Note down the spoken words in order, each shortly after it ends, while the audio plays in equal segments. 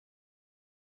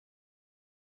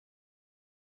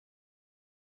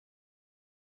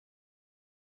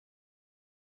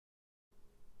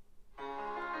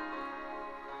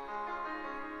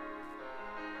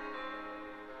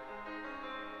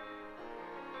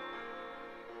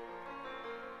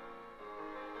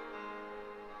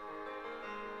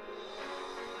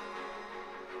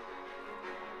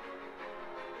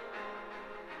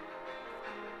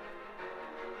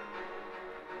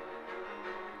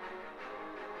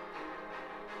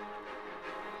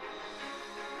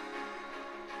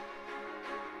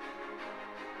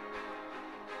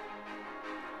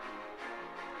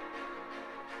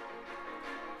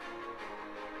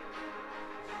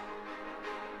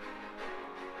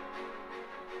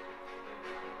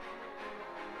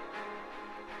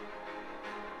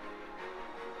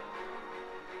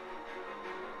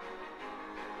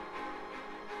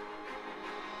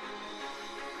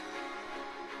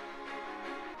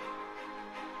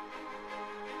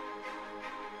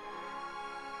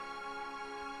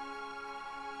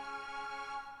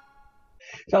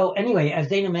So anyway, as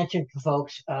Dana mentioned to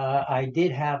folks, I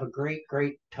did have a great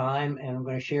time, and I'm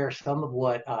going to share some of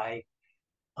what I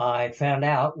found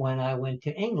out when I went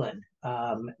to England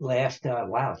last.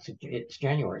 Wow, it's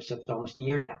January, so it's almost a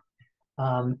year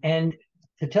now. And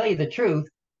to tell you the truth,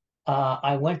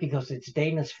 I went because it's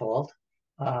Dana's fault,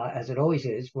 as it always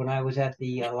is. When I was at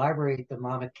the library at the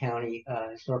Monmouth County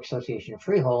Historic Association of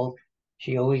Freehold,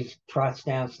 she always trots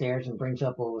downstairs and brings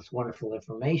up all this wonderful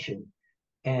information.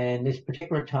 And this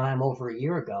particular time, over a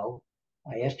year ago,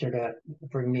 I asked her to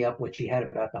bring me up what she had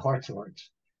about the Hartshornes,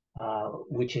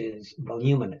 which is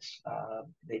voluminous.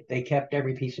 They kept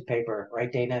every piece of paper,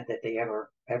 right, Dana, that they ever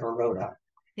wrote on.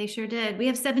 They sure did. We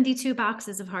have 72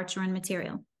 boxes of Hartshorne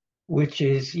material. Which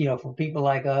is, for people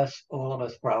like us, all of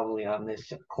us probably on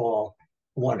this call,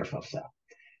 wonderful stuff.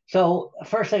 So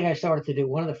first thing I started to do,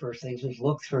 one of the first things was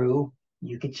look through,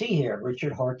 you can see here,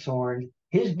 Richard Hartshorne,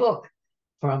 his book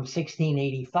from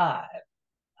 1685.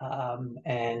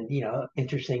 And,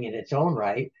 interesting in its own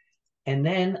right. And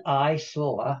then I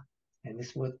saw, and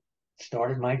this what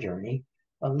started my journey,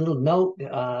 a little note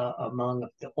among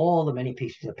all the many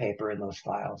pieces of paper in those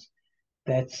files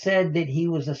that said that he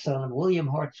was the son of William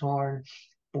Hartshorne,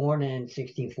 born in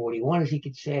 1641, as you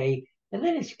could say. And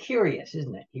then it's curious,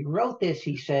 isn't it? He wrote this,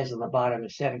 he says, on the bottom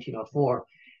of 1704,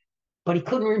 but he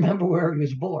couldn't remember where he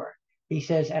was born. He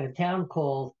says at a town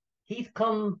called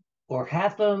Heathcombe or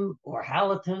Hathern or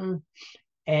Hallaton,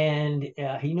 and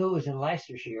he knew it was in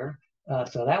Leicestershire,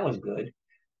 so that was good.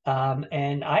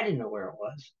 And I didn't know where it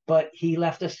was, but he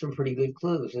left us some pretty good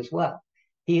clues as well.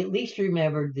 He at least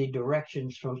remembered the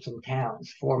directions from some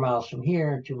towns, 4 miles from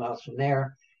here and 2 miles from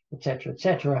there, et cetera, et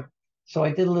cetera. So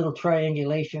I did a little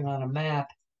triangulation on a map,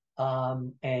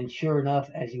 and sure enough,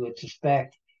 as you would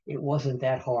suspect, it wasn't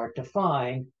that hard to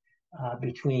find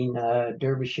between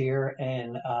Derbyshire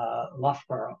and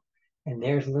Loughborough. And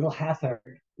there's little Hathern,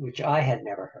 which I had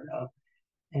never heard of.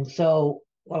 And so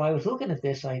while I was looking at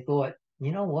this, I thought,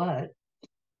 you know what?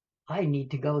 I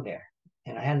need to go there.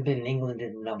 And I hadn't been in England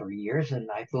in a number of years. And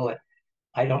I thought,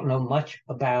 I don't know much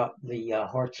about the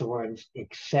Hartshornes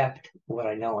except what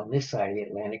I know on this side of the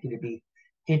Atlantic. It'd be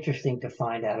interesting to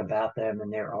find out about them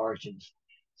and their origins.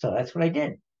 So that's what I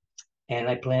did. And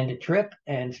I planned a trip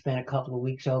and spent a couple of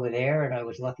weeks over there. And I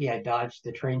was lucky I dodged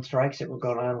the train strikes that were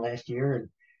going on last year and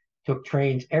took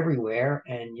trains everywhere.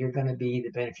 And you're going to be the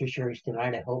beneficiaries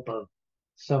tonight, I hope, of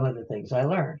some of the things I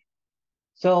learned.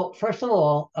 So first of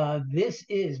all, this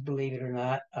is, believe it or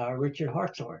not, Richard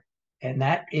Hartshorne. And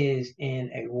that is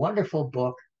in a wonderful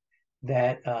book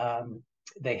that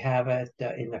they have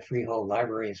in the Freehold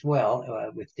Library as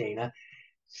well with Dana.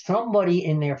 Somebody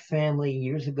in their family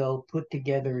years ago put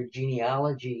together a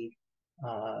genealogy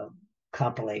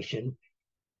compilation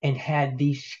and had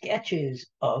these sketches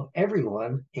of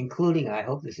everyone, including, I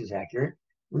hope this is accurate,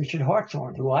 Richard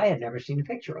Hartshorne, who I had never seen a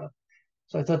picture of.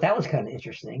 So I thought that was kind of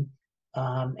interesting.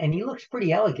 And he looks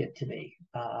pretty elegant to me,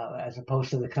 as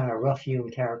opposed to the kind of rough-hewn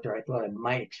character I thought I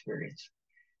might experience.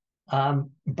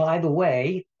 By the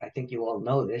way, I think you all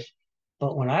know this,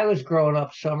 but when I was growing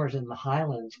up summers in the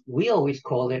Highlands, we always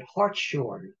called it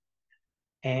Hartshorne.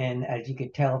 And as you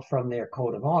could tell from their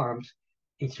coat of arms,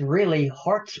 it's really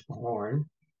Hartshorne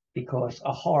because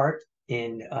a hart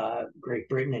in Great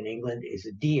Britain and England is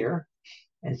a deer.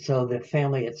 And so the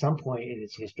family at some point in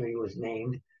its history was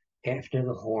named after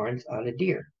the horns on a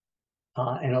deer.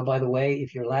 And oh, by the way,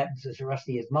 if your Latin's as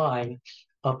rusty as mine,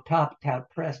 up top, tout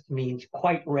pressed means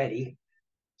quite ready.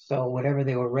 So whatever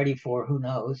they were ready for, who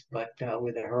knows? But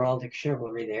with the heraldic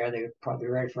chivalry there, they were probably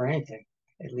ready for anything,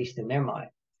 at least in their mind.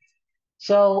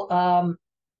 So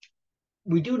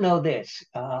we do know this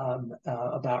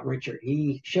about Richard.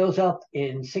 He shows up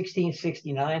in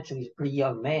 1669, so he's a pretty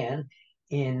young man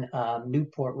in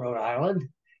Newport, Rhode Island.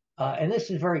 And this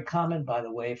is very common, by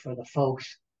the way, for the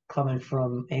folks coming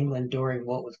from England during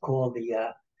what was called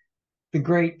the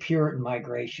Great Puritan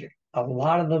Migration. A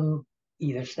lot of them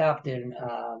either stopped in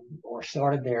or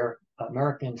started their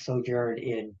American sojourn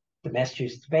in the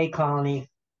Massachusetts Bay Colony,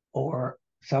 or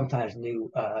sometimes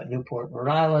Newport,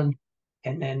 Rhode Island,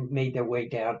 and then made their way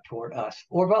down toward us,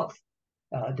 or both,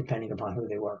 depending upon who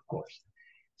they were, of course.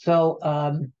 So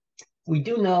we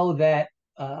do know that,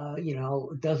 a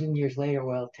dozen years later,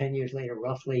 well, 10 years later,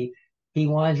 roughly, he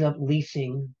winds up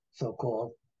leasing,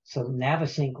 so-called, some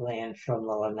Navasink land from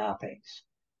the Lenapes.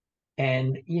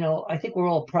 And, I think we're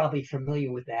all probably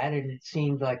familiar with that, and it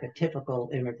seemed like a typical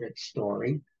immigrant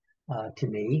story to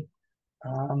me.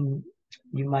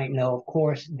 You might know, of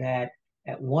course, that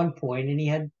at one point, and he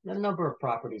had a number of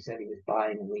properties that he was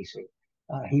buying and leasing.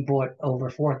 He bought over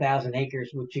 4,000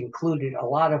 acres, which included a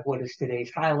lot of what is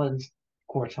today's Highlands,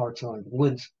 of course, Hartshornes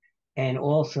Woods, and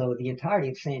also the entirety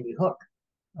of Sandy Hook,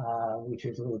 which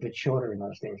is a little bit shorter in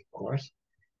those days, of course.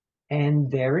 And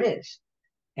there it is.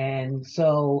 And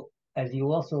so, as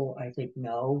you also, I think,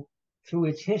 know, through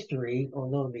its history,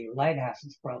 although the lighthouse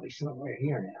is probably somewhere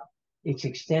here now, it's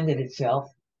extended itself,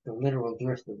 the literal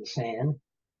drift of the sand,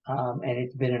 and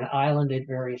it's been an island at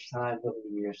various times over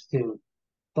the years, too.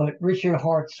 But Richard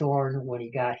Hartshorne, when he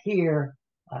got here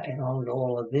and owned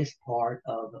all of this part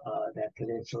of that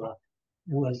peninsula,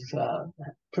 was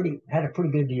had a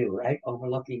pretty good view, right,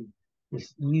 overlooking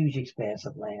this huge expanse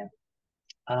of land.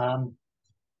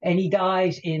 And he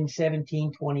dies in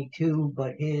 1722,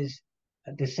 but his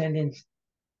descendants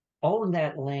owned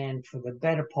that land for the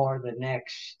better part of the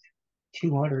next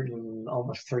 200 and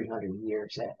almost 300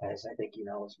 years, as I think you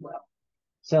know as well.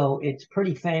 So it's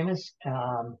pretty famous,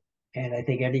 and I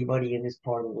think anybody in this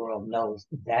part of the world knows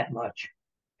that much,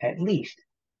 at least.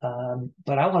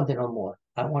 But I wanted to know more.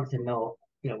 I wanted to know,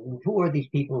 who are these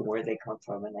people, where they come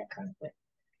from, and that kind of thing.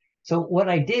 So what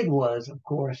I did was, of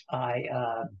course, I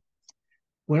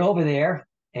went over there,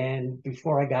 and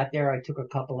before I got there, I took a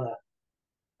couple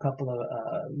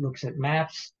of looks at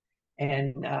maps.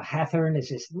 And Hathern is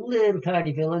this little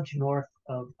tiny village north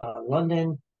of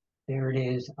London. There it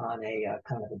is on a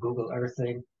kind of a Google Earth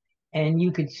thing. And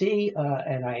you could see,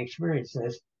 and I experienced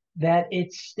this, that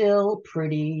it's still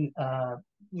pretty,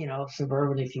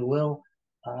 suburban, if you will.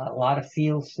 A lot of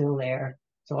fields still there.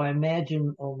 So I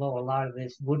imagine, although a lot of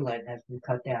this woodland has been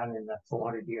cut down in the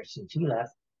 400 years since he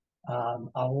left,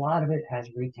 a lot of it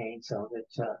has retained some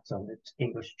of its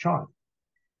English charm.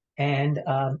 And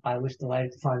I was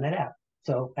delighted to find that out.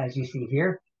 So as you see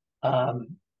here,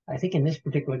 I think in this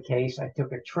particular case, I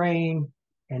took a train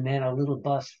and then a little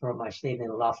bus from my state in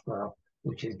Loughborough,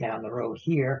 which is down the road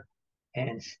here,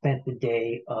 and spent the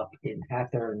day up in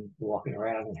Hathern, walking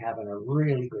around and having a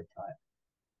really good time.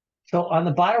 So on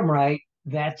the bottom right,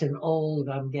 that's an old,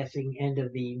 I'm guessing, end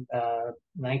of the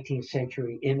 19th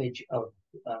century image of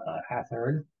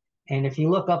Hathern. And if you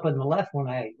look up on the left, when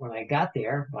I got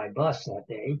there by bus that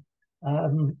day,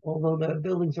 although the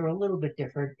buildings are a little bit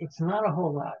different, it's not a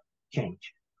whole lot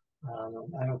changed.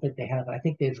 I don't think they have. I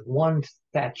think there's one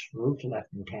thatched roof left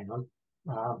in town,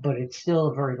 but it's still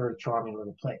a very, very charming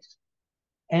little place.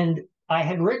 And I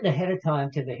had written ahead of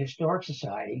time to the Historic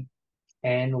Society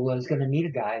and was going to meet a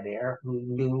guy there who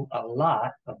knew a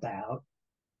lot about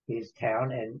his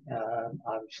town and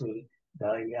obviously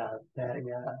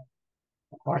the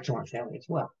Hartshorne family as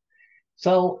well.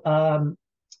 So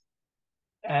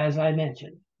as I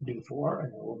mentioned before,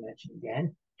 and I will mention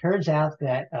again, turns out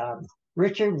that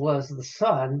Richard was the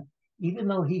son, even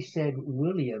though he said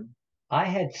William. I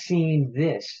had seen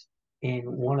this in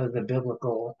one of the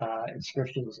biblical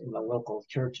inscriptions in the local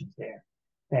churches there,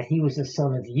 that he was the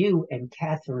son of Hugh and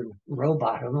Catherine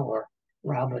Rowbottom, or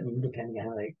Rowbottom, depending on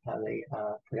how they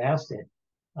pronounced it,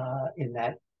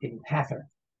 in Hathern.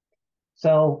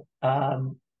 So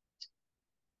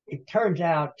it turns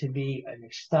out to be an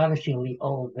astonishingly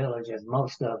old village, as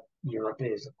most of Europe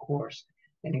is, of course,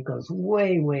 and it goes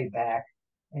way, way back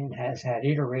and has had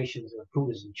iterations of who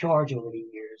was in charge over the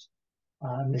years.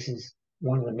 This is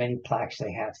one of the many plaques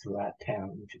they have throughout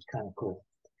town, which is kind of cool.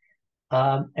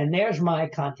 And there's my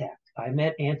contact. I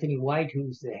met Anthony White,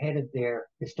 who's the head of their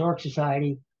Historic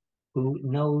Society, who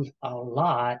knows a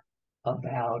lot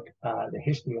about the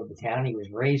history of the town. He was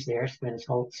raised there, spent his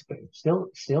whole,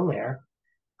 still there.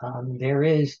 There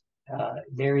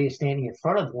he is standing in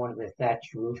front of one of the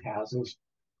thatched roof houses,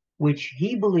 which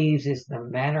he believes is the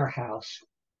manor house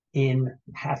in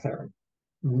Hathern.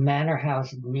 Manor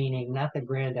house meaning not the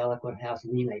grandiloquent house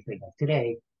we may think of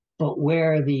today, but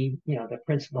where the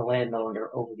principal landowner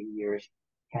over the years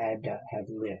had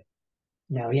lived.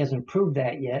 Now he hasn't proved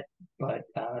that yet, but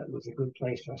it was a good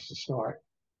place for us to start.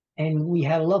 And we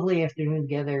had a lovely afternoon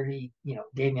together. He,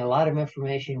 gave me a lot of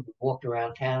information. We walked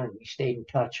around town and we stayed in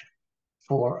touch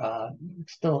for,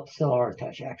 still are in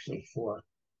touch actually for,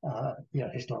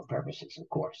 historic purposes, of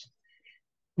course.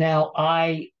 Now,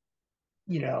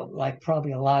 like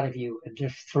probably a lot of you, am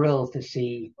just thrilled to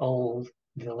see old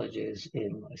villages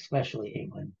in, especially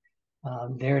England.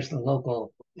 There's the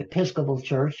local Episcopal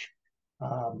Church.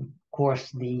 Of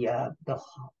course, the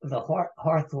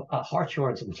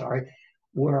Hartshornes, I'm sorry,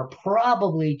 were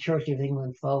probably Church of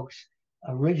England folks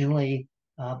originally,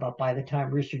 but by the time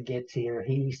Richard gets here,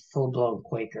 he's full-blown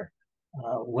Quaker.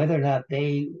 Whether or not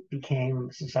they became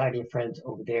Society of Friends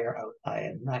over there, I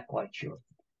am not quite sure.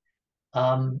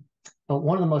 Um, but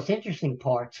one of the most interesting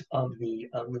parts of the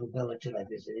little village that I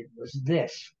visited was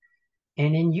this.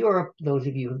 And in Europe, those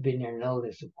of you who've been there know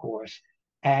this, of course,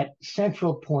 at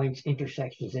central points,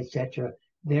 intersections, etc.,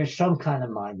 there's some kind of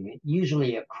monument,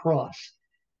 usually a cross.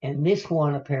 And this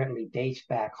one apparently dates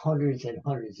back hundreds and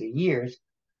hundreds of years,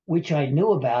 which I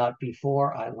knew about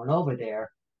before I went over there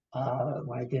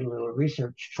when I did a little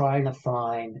research trying to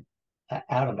find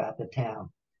out about the town.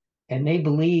 And they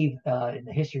believe in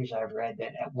the histories I've read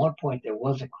that at one point there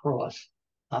was a cross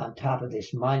on top of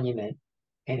this monument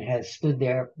and it has stood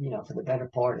there, for the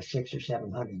better part of 600 or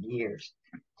 700 years.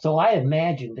 So I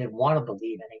imagined and want to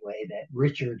believe anyway that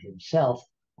Richard himself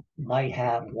might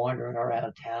have wandering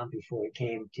around town before he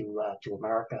came to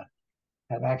America,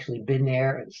 have actually been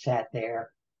there and sat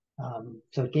there.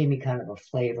 So it gave me kind of a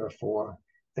flavor for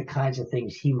the kinds of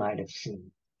things he might have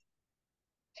seen.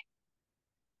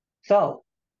 So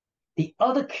the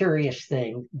other curious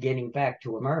thing, getting back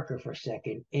to America for a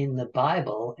second, in the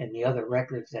Bible and the other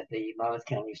records that the Monmouth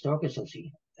County Historical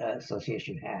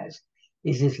Association has,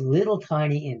 is this little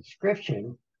tiny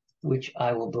inscription, which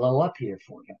I will blow up here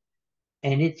for you.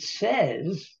 And it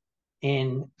says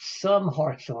in some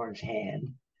Hartshorne's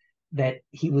hand that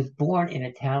he was born in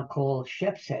a town called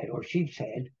Sheepshead or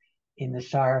Sheepshead in the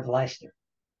Shire of Leicester.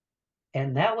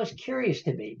 And that was curious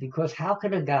to me because how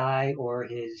could a guy or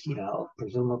his,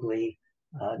 presumably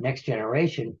next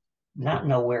generation not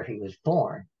know where he was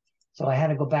born? So I had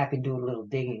to go back and do a little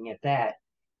digging at that.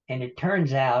 And it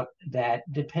turns out that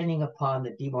depending upon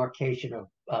the demarcation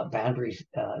of boundaries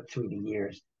through the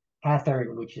years,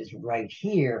 Hathern, which is right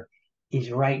here, is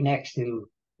right next to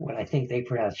what I think they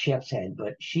pronounce Sheepshead,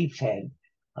 but Sheep's Head,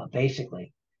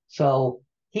 basically. So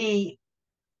he,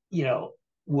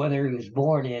 whether he was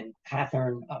born in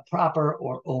Hathern proper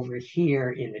or over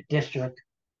here in a district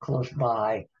close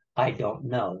by, I don't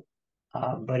know.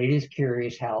 But it is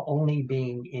curious how only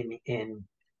being in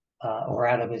or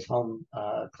out of his home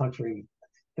country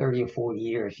 30 or 40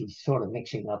 years, he's sort of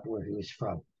mixing up where he was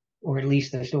from, or at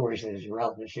least the stories that his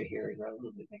relatives are hearing are a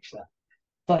little bit mixed up.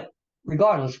 But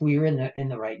regardless, we were in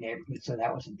the right neighborhood, so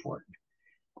that was important.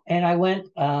 And I went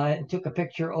and took a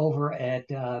picture over at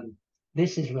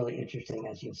this is really interesting,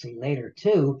 as you'll see later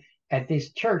too, at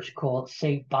this church called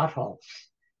St. Botolph's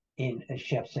in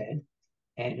Sheepshead,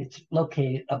 and it's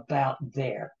located about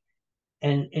there.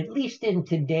 And at least in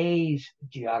today's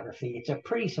geography, it's a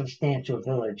pretty substantial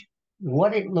village.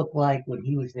 What it looked like when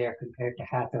he was there compared to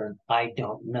Hathern, I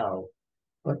don't know.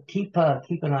 But keep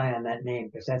an eye on that name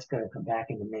because that's going to come back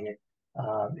in a minute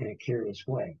in a curious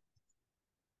way.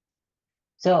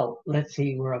 So let's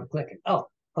see where I'm clicking. Oh,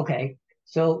 okay.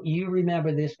 So you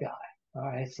remember this guy. All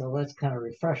right. So let's kind of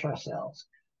refresh ourselves.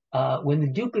 When the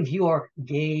Duke of York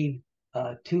gave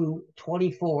to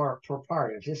 24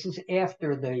 proprietors, this is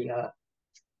after the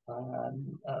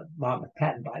Monmouth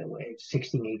patent, by the way,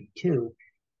 1682.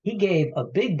 He gave a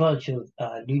big bunch of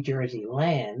New Jersey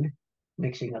land,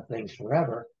 mixing up things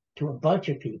forever, to a bunch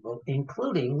of people,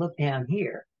 including, look down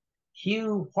here,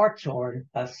 Hugh Hartshorne,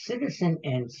 a citizen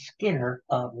and skinner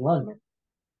of London.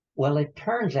 Well, it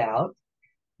turns out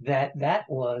that that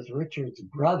was Richard's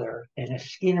brother, and a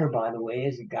skinner, by the way,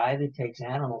 is a guy that takes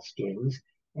animal skins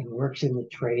and works in the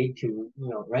trade to,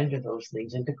 render those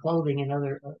things into clothing and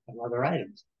other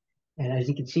items. And as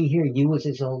you can see here, Hugh was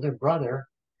his older brother.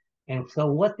 And so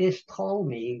what this told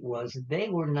me was they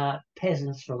were not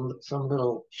peasants from some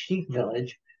little sheep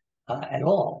village at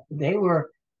all. They were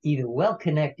either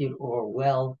well-connected or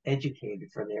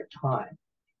well-educated for their time.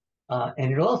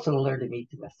 And it also alerted me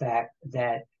to the fact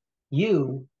that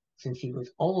Hugh, since he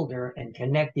was older and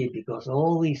connected because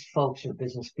all these folks are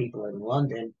business people in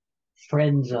London,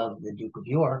 friends of the Duke of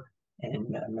York,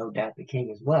 and no doubt the king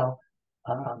as well,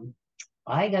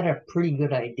 I got a pretty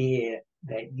good idea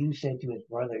that you said to his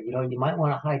brother, you might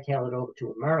want to hightail it over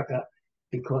to America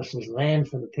because there's land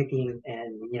for the picking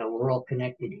and, we're all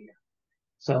connected here.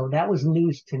 So that was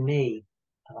news to me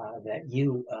that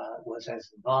you was as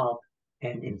involved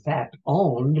and in fact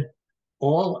owned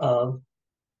all of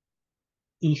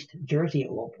East Jersey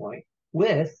at one point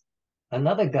with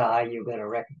another guy you're going to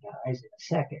recognize in a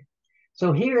second.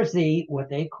 So here's what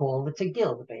they call, it's a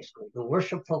guild basically, the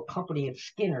Worshipful Company of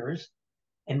Skinners,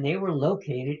 and they were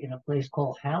located in a place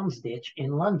called Houndsditch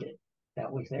in London.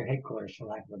 That was their headquarters, for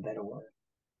lack of a better word.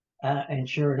 And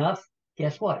sure enough,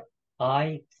 guess what?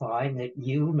 I find that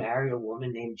you married a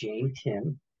woman named Jane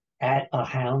Tim at a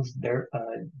Houndsditch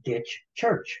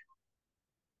church.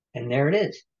 And there it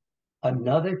is.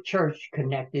 Another church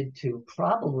connected to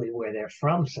probably where they're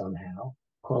from somehow,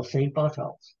 called St.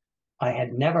 Botolph's. I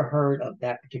had never heard of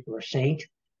that particular saint.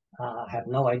 Have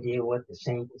no idea what the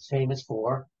saint is famous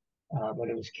for, but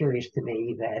it was curious to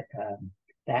me that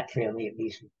that family at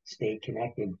least stayed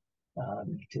connected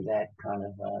to that kind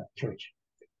of church.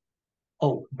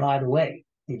 Oh, by the way,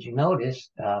 did you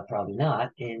notice, probably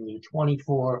not, in the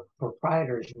 24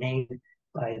 proprietors named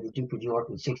by the Duke of York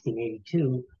in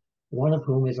 1682, one of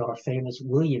whom is our famous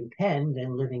William Penn,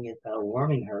 then living at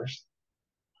Worminghurst.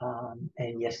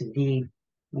 And yes, indeed,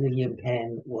 William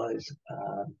Penn was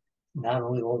not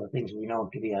only all the things we know him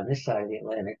to be on this side of the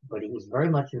Atlantic, but he was very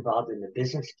much involved in the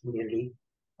business community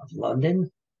of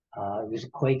London. He was a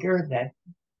Quaker. That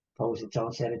posed its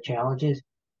own set of challenges,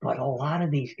 but a lot of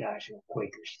these guys were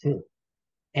Quakers too,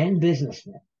 and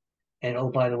businessmen. And oh,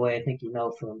 by the way, I think you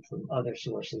know from other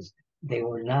sources, they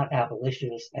were not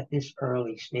abolitionists at this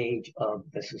early stage of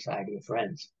the Society of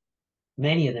Friends.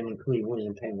 Many of them, including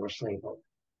William Penn, were slaveholders.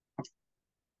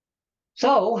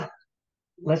 So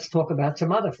let's talk about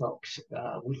some other folks.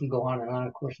 We can go on and on,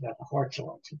 of course, about the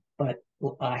Hartshornes, but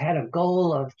I had a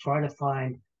goal of trying to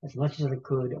find as much as I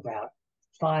could, about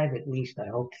 5 at least, I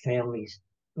hoped, families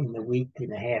in the week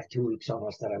and a half, 2 weeks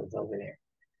almost that I was over there.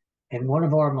 And one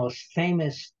of our most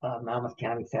famous Monmouth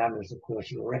County founders, of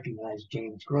course, you'll recognize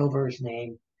James Grover's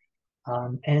name.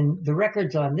 And the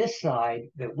records on this side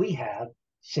that we have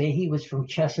say he was from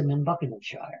Chesham in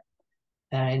Buckinghamshire.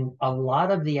 And a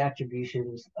lot of the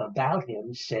attributions about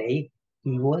him say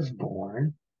he was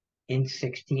born in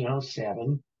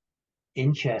 1607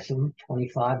 in Chesham,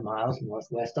 25 miles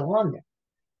northwest of London.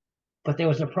 But there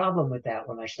was a problem with that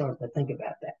when I started to think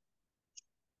about that.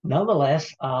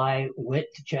 Nonetheless, I went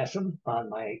to Chesham on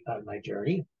my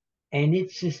journey, and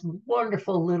it's this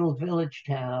wonderful little village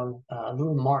town,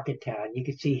 little market town. You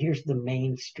can see here's the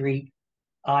main street.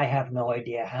 I have no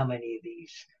idea how many of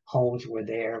these homes were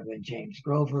there when James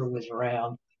Grover was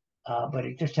around, but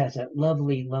it just has that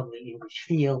lovely, lovely English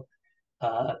feel.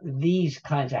 These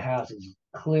kinds of houses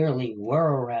clearly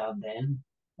were around then.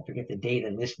 I forget the date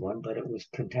on this one, but it was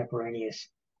contemporaneous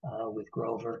with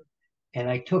Grover. And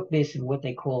I took this in what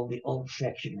they call the old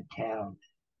section of town.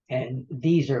 And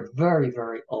these are very,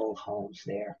 very old homes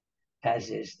there, as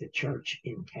is the church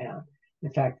in town.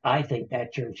 In fact, I think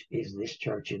that church is this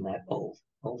church in that old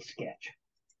sketch.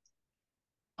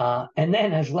 And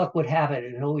then, as luck would have it,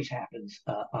 and it always happens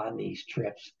on these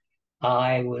trips,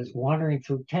 I was wandering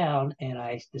through town and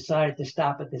I decided to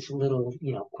stop at this little,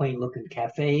 quaint looking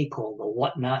cafe called the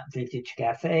Whatnot Vintage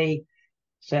Cafe.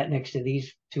 Sat next to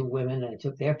these 2 women and I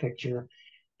took their picture.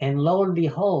 And lo and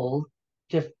behold,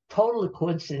 just totally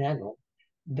coincidental,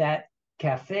 that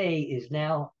cafe is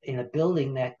now in a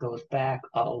building that goes back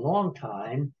a long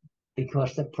time,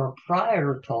 because the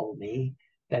proprietor told me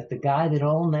that the guy that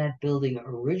owned that building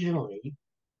originally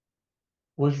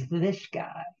was this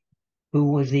guy, who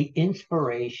was the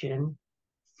inspiration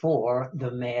for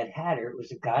the Mad Hatter. It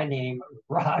was a guy named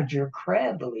Roger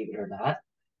Crabb, believe it or not,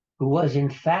 who was in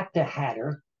fact a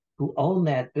hatter, who owned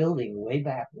that building way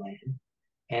back when.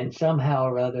 And somehow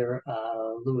or other,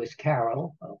 Lewis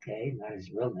Carroll, okay, not his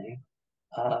real name,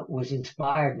 was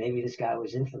inspired. Maybe this guy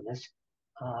was infamous,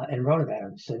 and wrote about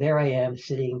him. So there I am,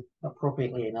 sitting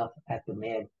appropriately enough at the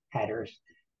Mad Hatter's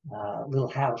little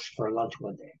house for lunch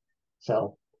one day.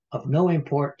 So of no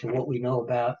import to what we know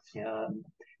about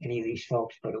any of these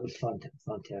folks, but it was fun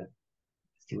to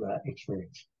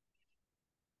experience.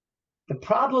 The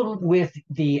problem with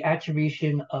the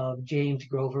attribution of James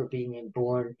Grover being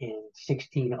born in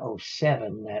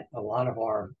 1607, that a lot of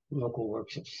our local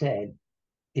works have said,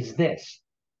 is this.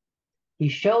 He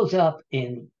shows up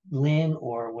in Lynn,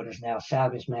 or what is now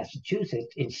Saugus,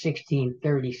 Massachusetts, in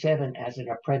 1637 as an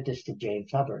apprentice to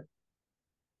James Hubbard.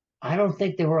 I don't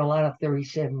think there were a lot of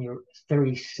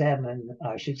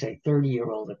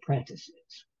 30-year-old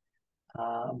apprentices.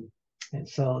 And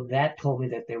so that told me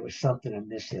that there was something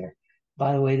amiss there.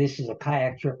 By the way, this is a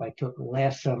kayak trip I took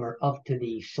last summer up to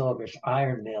the Saugus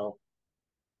Iron Mill,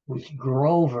 which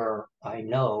Grover, I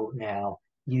know now,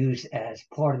 used as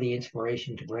part of the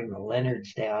inspiration to bring the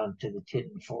Leonards down to the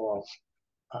Tinton Falls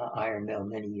Iron Mill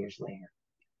many years later.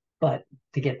 But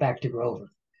to get back to Grover.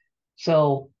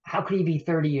 So how could he be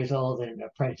 30 years old and an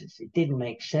apprentice? It didn't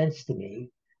make sense to me.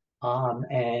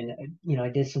 And I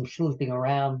did some sleuthing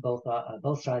around both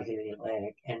sides of the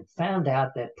Atlantic and found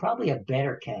out that probably a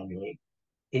better candidate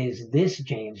is this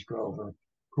James Grover,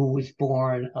 who was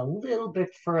born a little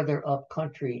bit further up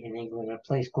country in England, a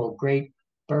place called Great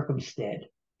Berkhamsted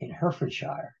in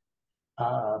Herefordshire,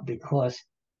 because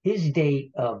his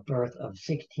date of birth of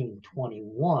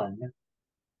 1621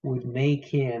 would make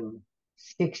him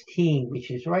 16,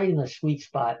 which is right in the sweet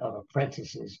spot of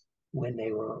apprentices when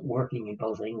they were working in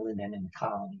both England and in the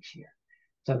colonies here.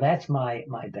 So that's my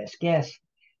best guess.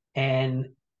 And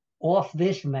off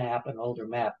this map, an older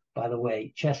map, by the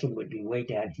way, Chesham would be way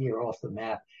down here off the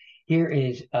map. Here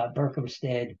is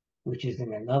Berkhamsted, which is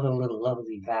in another little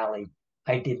lovely valley.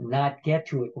 I did not get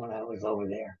to it when I was over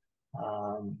there,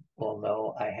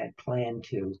 although I had planned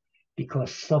to,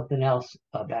 because something else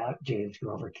about James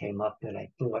Grover came up that I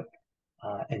thought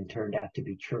and turned out to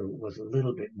be true was a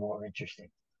little bit more interesting.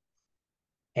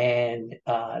 And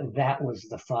that was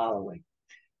the following.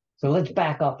 So let's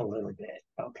back up a little bit.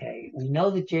 Okay, we know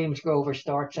that James Grover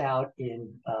starts out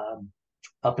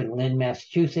up in Lynn,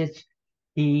 Massachusetts.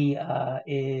 He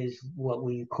is what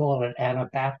we call an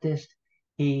Anabaptist.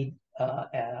 He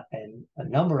and a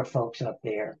number of folks up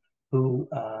there who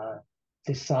had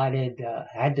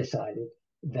decided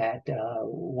that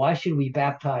why should we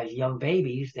baptize young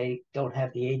babies? They don't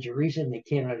have the age of reason. They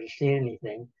can't understand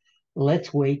anything.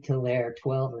 Let's wait till they're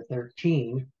 12 or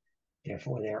 13.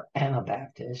 Therefore, they're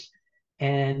Anabaptists.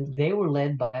 And they were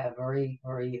led by a very,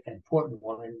 very important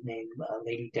woman named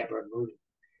Lady Deborah Moody.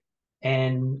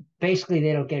 And basically,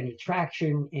 they don't get any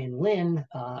traction in Lynn,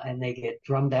 and they get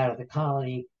drummed out of the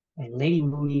colony. And Lady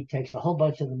Moody takes a whole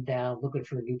bunch of them down looking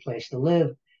for a new place to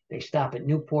live. They stop at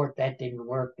Newport. That didn't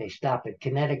work. They stop at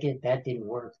Connecticut. That didn't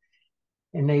work.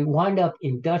 And they wind up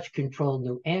in Dutch-controlled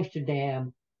New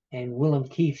Amsterdam. And Willem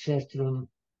Keith says to them,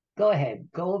 go ahead,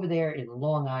 go over there in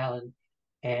Long Island,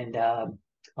 and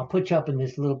I'll put you up in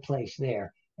this little place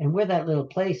there. And where that little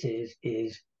place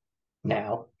is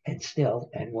now and still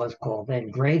and was called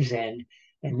then Gravesend.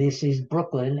 And this is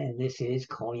Brooklyn, and this is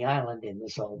Coney Island in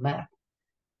this old map.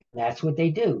 That's what they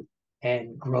do.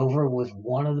 And Grover was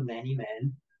one of the many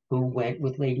men who went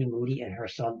with Lady Moody and her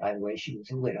son. By the way, she was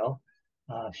a widow.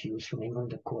 She was from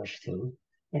England, of course, too.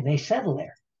 And they settle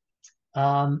there.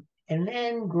 And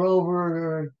then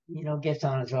Grover, gets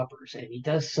on his uppers and he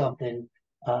does something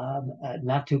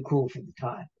not too cool for the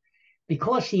time.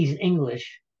 Because he's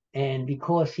English and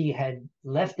because he had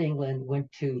left England,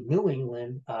 went to New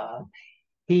England,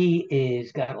 he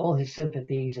is got all his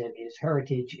sympathies and his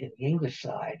heritage in the English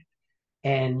side.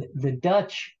 And the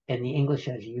Dutch and the English,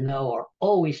 as you know, are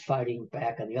always fighting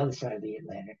back on the other side of the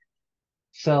Atlantic.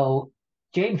 So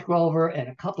James Grover and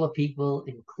a couple of people,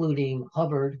 including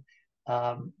Hubbard,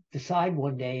 decide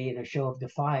one day in a show of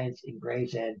defiance in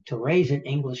Gravesend to raise an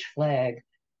English flag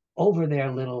over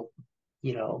their little,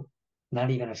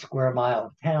 not even a square mile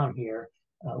of town here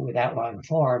with outlying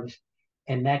farms.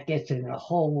 And that gets in a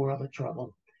whole world of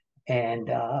trouble. And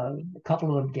a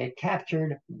couple of them get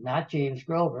captured, not James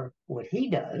Grover. What he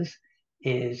does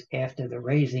is, after the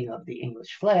raising of the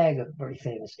English flag, a very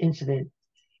famous incident,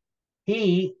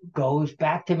 he goes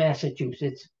back to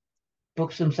Massachusetts,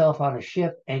 books himself on a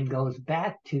ship, and goes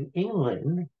back to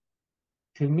England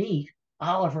to meet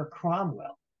Oliver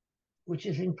Cromwell, which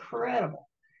is incredible.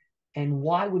 And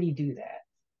why would he do that?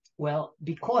 Well,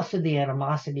 because of the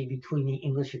animosity between the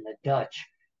English and the Dutch,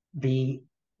 the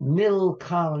middle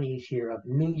colonies here of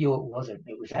New York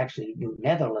it was actually New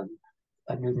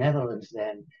Netherlands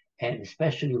then, and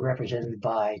especially represented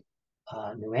by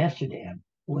New Amsterdam,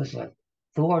 was a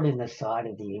thorn in the side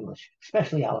of the English,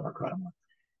 especially Oliver Cromwell.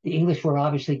 The English were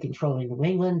obviously controlling New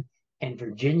England and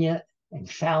Virginia and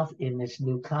South in this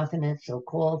new continent,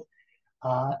 so-called,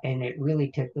 and it really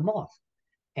tipped them off.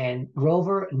 And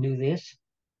Grover knew this,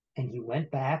 and he went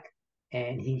back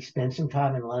and he spent some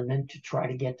time in London to try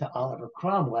to get to Oliver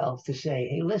Cromwell to say,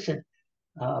 hey, listen,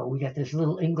 we got this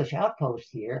little English outpost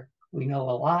here. We know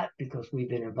a lot because we've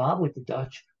been involved with the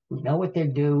Dutch. We know what they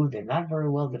do. They're not very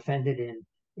well defended in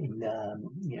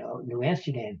New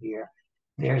Amsterdam here.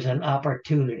 There's an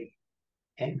opportunity.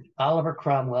 And Oliver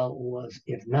Cromwell was,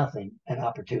 if nothing, an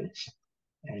opportunist.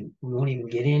 And we won't even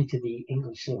get into the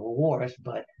English Civil Wars,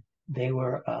 but they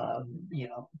were,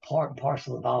 part and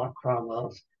parcel of Oliver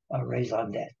Cromwell's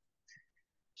raison d'etre.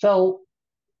 So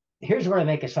here's where I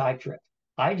make a side trip.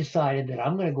 I decided that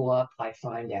I'm going to go up, I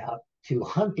find out, to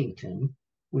Huntington,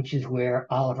 which is where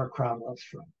Oliver Cromwell's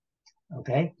from.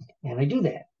 Okay, and I do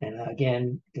that. And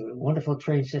again, the wonderful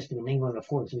train system in England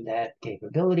affords me that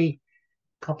capability.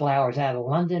 couple hours out of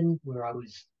London, where I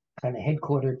was kind of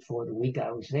headquartered for the week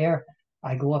I was there.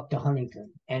 I go up to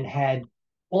Huntington and had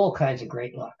all kinds of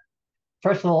great luck.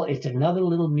 First of all, it's another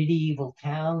little medieval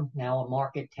town, now a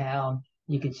market town.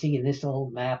 You can see in this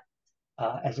old map,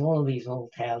 as all of these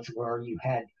old towns were, you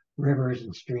had rivers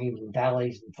and streams and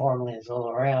valleys and farmlands all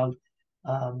around.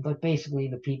 But basically,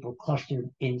 the people clustered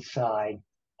inside,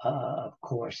 of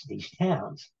course, these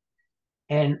towns.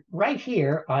 And right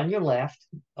here on your left,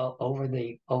 over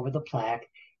the plaque,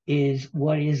 is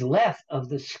what is left of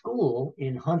the school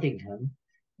in Huntington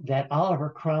that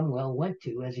Oliver Cromwell went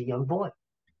to as a young boy.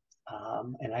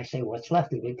 And I say what's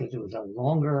left of it because it was a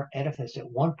longer edifice at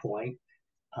one point,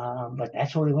 but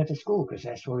that's where he went to school because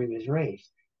that's where he was raised.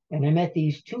 And I met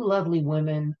these two lovely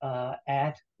women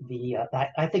at the,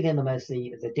 I think of them as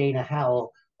the Dana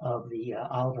Howell of the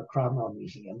Oliver Cromwell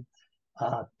Museum.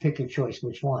 Pick your choice,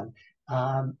 which one.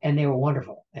 And they were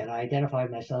wonderful. And I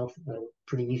identified myself,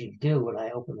 pretty easy to do when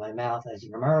I opened my mouth as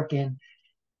an American.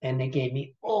 And they gave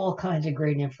me all kinds of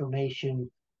great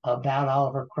information about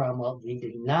Oliver Cromwell. They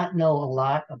did not know a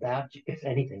lot about, if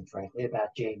anything, frankly,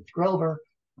 about James Grover,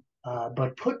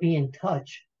 but put me in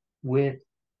touch with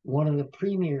one of the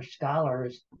premier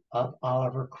scholars of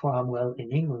Oliver Cromwell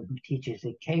in England who teaches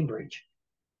at Cambridge.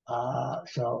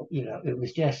 So, it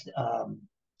was just a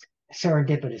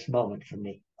serendipitous moment for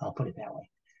me. I'll put it that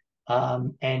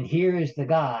way. And here is the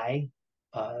guy,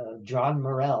 John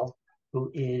Morell, who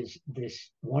is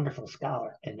this wonderful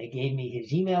scholar. And they gave me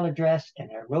his email address, and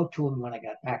I wrote to him when I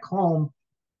got back home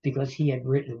because he has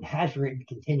written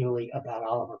continually about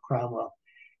Oliver Cromwell.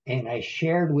 And I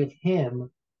shared with him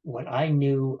what I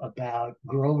knew about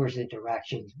Grover's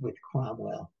interactions with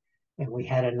Cromwell. And we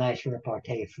had a nice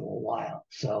repartee for a while.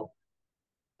 So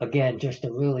again, just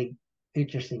a really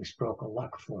interesting stroke of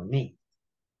luck for me.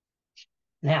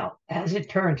 Now, as it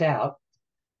turns out,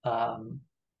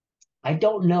 I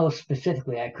don't know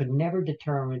specifically. I could never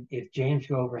determine if James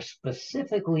Grover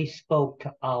specifically spoke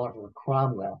to Oliver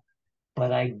Cromwell,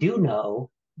 but I do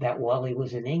know that while he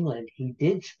was in England, he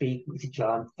did speak with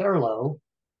John Thurlow,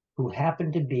 who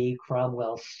happened to be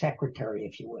Cromwell's secretary,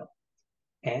 if you will,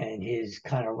 and his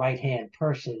kind of right-hand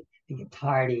person the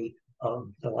entirety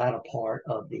of the latter part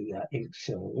of the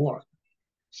Civil War.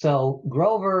 So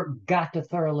Grover got to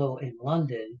Thurlow in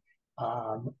London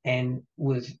and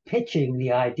was pitching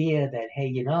the idea that,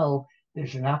 hey,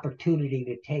 there's an opportunity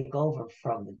to take over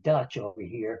from the Dutch over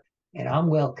here, and I'm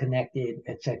well connected,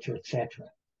 et cetera, et cetera.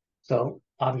 So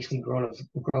obviously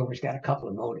Grover's got a couple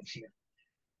of motives here.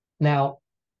 Now,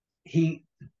 he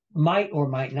might or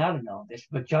might not have known this,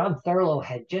 but John Thurlow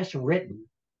had just written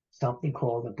something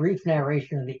called A Brief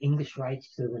Narration of the English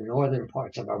Rights to the Northern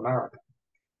Parts of America.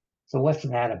 So what's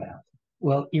that about?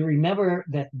 Well, you remember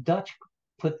that the Dutch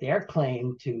put their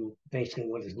claim to basically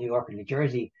what is New York and New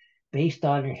Jersey based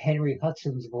on Henry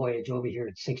Hudson's voyage over here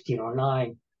in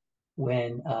 1609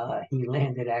 when he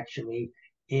landed actually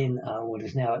in what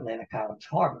is now Atlantic Islands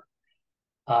Harbor.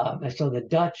 And so the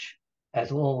Dutch,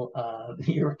 as all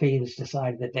Europeans,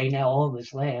 decided that they now own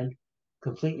this land,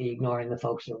 completely ignoring the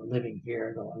folks that were living here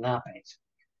in the Lenapes.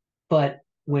 But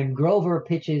when Grover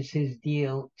pitches his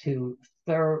deal to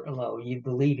Thurlow, you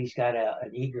believe he's got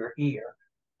an eager ear.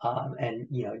 And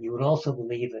you would also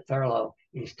believe that Thurlow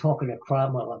is talking to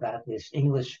Cromwell about this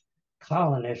English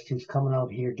colonist who's coming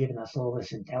over here giving us all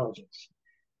this intelligence.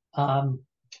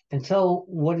 And so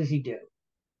what does he do?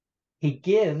 He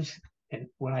gives, and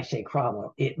when I say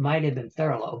Cromwell, it might have been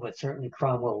Thurlow, but certainly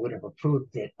Cromwell would have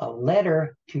approved it, a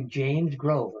letter to James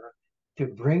Grover to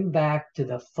bring back to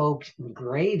the folks in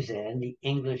Gravesend, the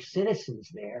English citizens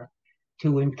there,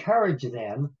 to encourage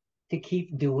them to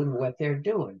keep doing what they're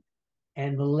doing.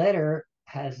 And the letter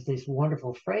has this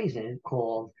wonderful phrase in it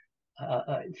called,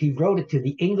 he wrote it to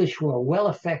the English who are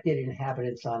well-affected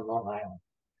inhabitants on Long Island.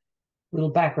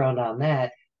 Little background on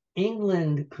that.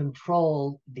 England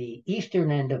controlled the eastern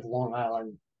end of Long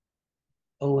Island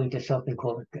owing to something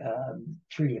called the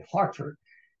Treaty of Hartford.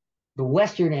 The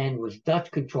western end was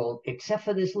Dutch controlled, except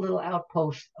for this little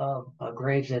outpost of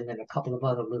Gravesend and a couple of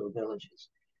other little villages.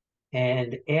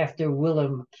 And after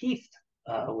Willem Kieft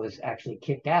was actually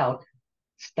kicked out,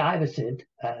 Stuyvesant,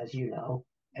 as you know,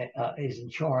 is in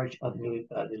charge of the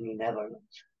New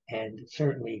Netherlands. And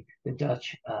certainly the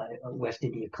Dutch West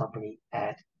India Company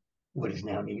at what is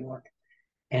now New York.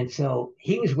 And so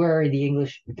he was wary of the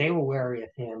English, they were wary of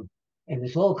him. And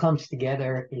this all comes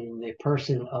together in the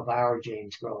person of our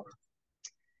James Grover.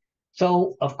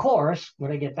 So, of course,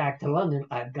 when I get back to London,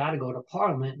 I've got to go to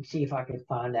Parliament and see if I can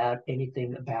find out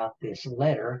anything about this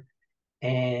letter.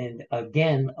 And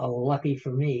again, lucky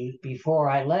for me, before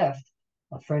I left,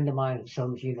 a friend of mine,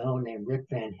 some of you know, named Rick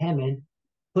Van Hemmen,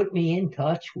 put me in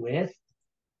touch with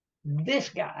this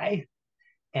guy.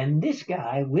 And this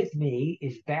guy with me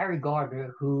is Barry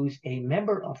Gardner, who's a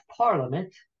member of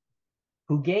parliament,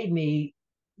 who gave me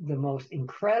the most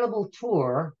incredible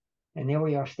tour. And there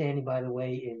we are standing, by the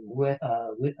way, in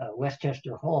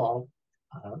Westchester Hall.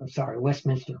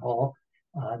 Westminster Hall.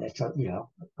 That's about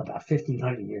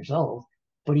 1,500 years old.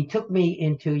 But he took me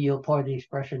into, you'll pardon the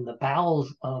expression, the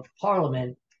bowels of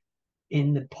Parliament,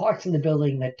 in the parts of the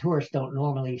building that tourists don't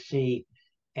normally see.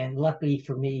 And luckily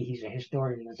for me, he's a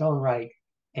historian in his own right,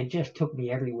 and just took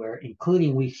me everywhere,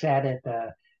 including we sat at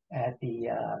the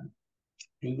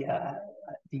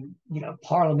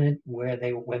Parliament where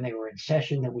when they were in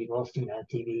session, that we've all seen on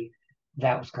TV.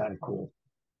 That was kind of cool.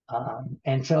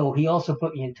 And so he also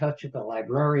put me in touch with the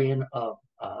librarian of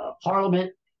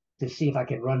Parliament to see if I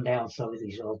could run down some of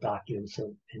these old documents,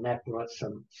 and that brought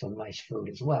some nice food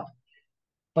as well.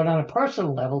 But on a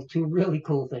personal level, two really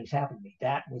cool things happened to me.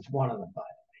 That was one of them, by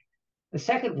the way. The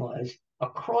second was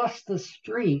across the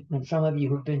street, and some of you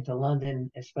who've been to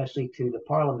London, especially to the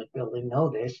Parliament building, know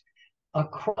this.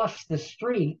 Across the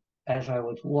street, as I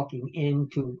was walking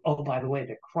into, oh, by the way,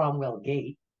 the Cromwell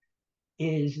Gate,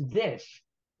 is this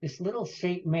little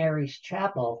St. Mary's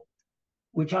Chapel,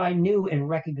 which I knew and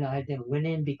recognized and went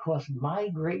in because my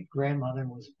great-grandmother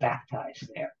was baptized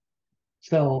there.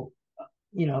 So,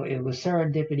 it was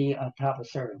serendipity on top of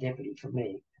serendipity for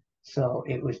me. So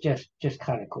it was just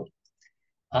kind of cool.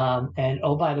 And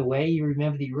oh, by the way, you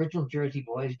remember the original Jersey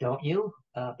Boys, don't you?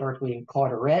 Berkeley and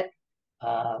Carteret.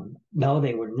 No,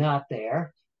 they were not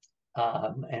there.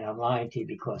 And I'm lying to you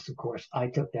because, of course, I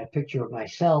took that picture of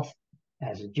myself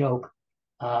as a joke.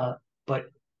 But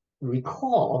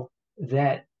recall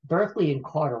that Berkeley and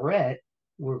Carteret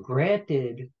were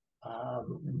granted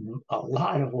a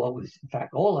lot of what was, in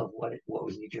fact, all of what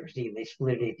was New Jersey, and they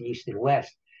split it into East and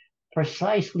West,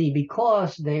 precisely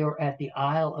because they were at the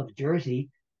Isle of Jersey,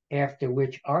 after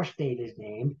which our state is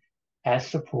named, as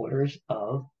supporters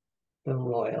of the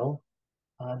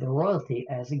royalty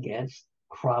as against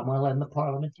Cromwell and the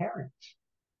parliamentarians.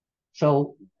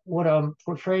 So what I'm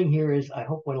portraying here is, I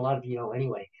hope what a lot of you know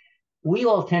anyway, we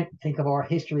all tend to think of our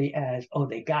history as, oh,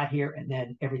 they got here and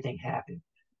then everything happened.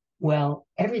 Well,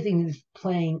 everything is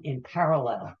playing in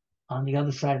parallel on the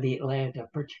other side of the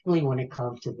Atlantic, particularly when it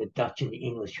comes to the Dutch and the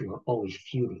English, who are always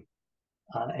feuding.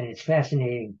 And it's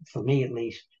fascinating, for me at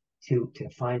least, to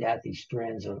find out these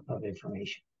strands of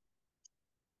information.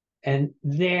 And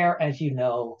there, as you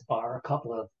know, are a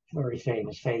couple of very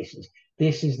famous faces.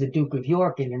 This is the Duke of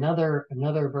York in another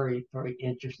very, very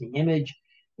interesting image.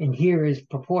 And here is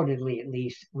purportedly, at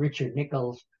least, Richard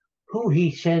Nicolls, who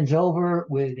he sends over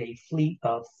with a fleet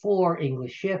of 4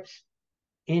 English ships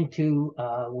into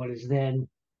what is then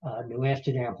New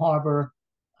Amsterdam Harbor.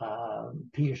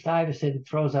 Peter Stuyvesant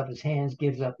throws up his hands,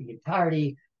 gives up the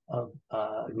entirety of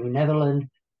New Netherland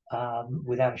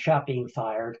without a shot being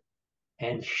fired.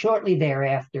 And shortly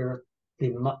thereafter,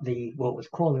 the what was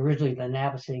called originally the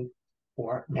Navesink,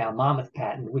 or now Monmouth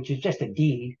patent, which is just a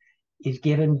deed, is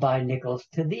given by Nicolls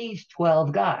to these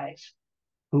 12 guys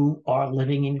who are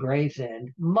living in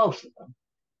Gravesend, most of them,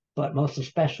 but most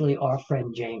especially our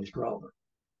friend James Grover.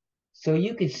 So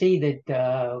you can see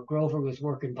that Grover was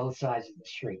working both sides of the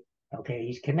street. Okay,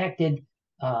 he's connected,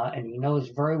 and he knows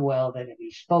very well that if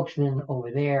he's spokesman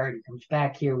over there and he comes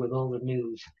back here with all the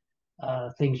news,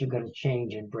 things are going to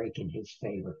change and break in his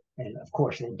favor. And of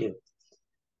course they do.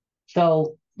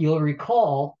 So you'll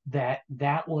recall that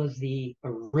that was the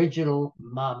original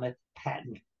Monmouth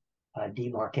patent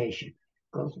demarcation.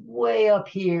 Goes way up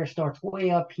here, starts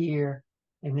way up here,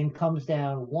 and then comes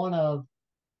down one of,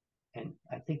 and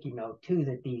I think you know too,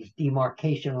 that these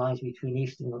demarcation lines between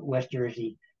East and West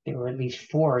Jersey, there were at least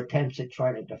 4 attempts at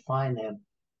trying to define them.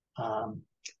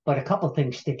 But a couple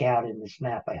things stick out in this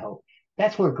map, I hope.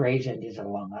 That's where Gravesend is on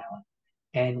Long Island.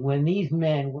 And when these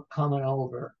men were coming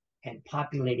over and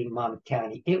populating Monmouth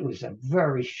County, it was a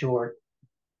very short,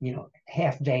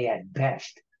 half day at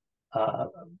best,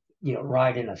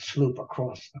 riding a sloop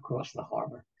across the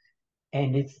harbor.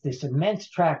 And it's this immense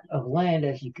tract of land,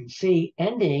 as you can see,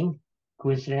 ending,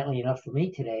 coincidentally enough for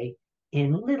me today,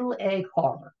 in Little Egg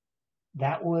Harbor.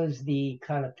 That was the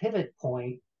kind of pivot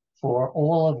point for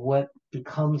all of what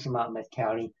becomes Monmouth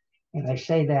County. And I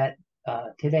say that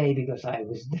today because I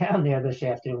was down there this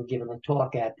afternoon giving a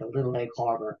talk at the Little Egg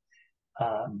Harbor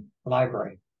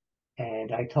Library.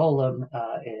 And I told them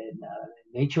and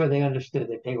made sure they understood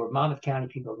that they were Monmouth County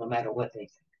people no matter what they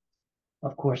think.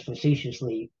 Of course,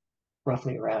 facetiously,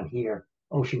 roughly around here,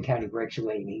 Ocean County breaks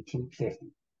away in 1850.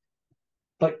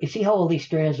 But you see how all these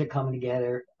strands are coming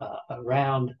together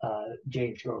around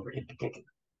James Grover in particular.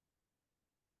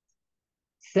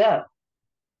 So,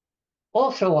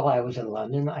 also while I was in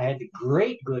London, I had the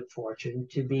great good fortune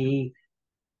to be,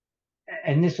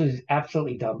 and this was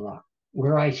absolutely dumb luck,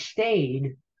 where I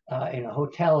stayed in a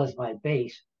hotel as my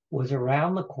base was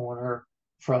around the corner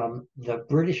from the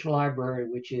British Library,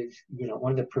 which is,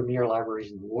 one of the premier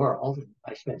libraries in the world.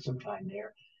 I spent some time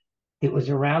there. It was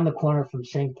around the corner from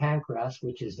St. Pancras,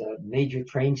 which is a major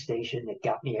train station that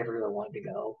got me everywhere I wanted to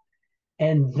go.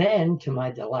 And then, to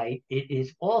my delight, it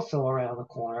is also around the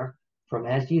corner from,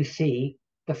 as you see,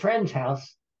 the Friends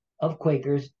House of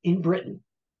Quakers in Britain,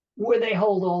 where they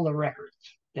hold all the records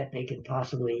that they can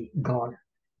possibly garner.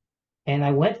 And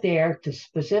I went there to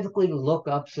specifically look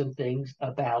up some things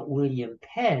about William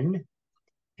Penn.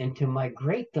 And to my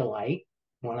great delight,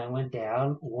 when I went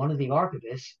down, one of the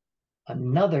archivists,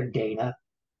 another Dana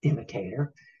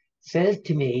imitator, says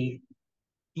to me,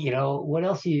 what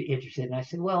else are you interested in? I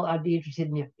said, well, I'd be interested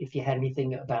in if you had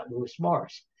anything about Lewis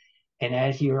Morris. And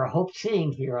as you're hope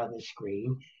seeing here on the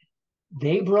screen,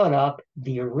 they brought up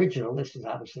the original, this is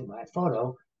obviously my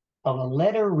photo, of a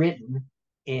letter written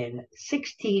in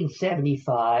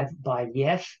 1675 by,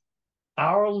 yes,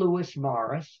 our Lewis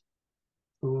Morris,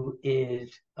 who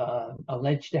is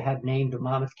alleged to have named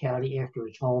Monmouth County after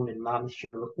his home in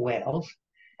Monmouthshire, Wales.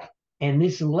 And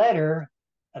this letter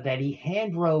that he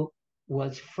handwrote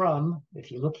was from,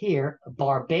 if you look here,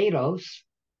 Barbados.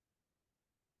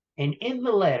 And in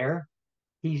the letter,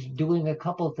 he's doing a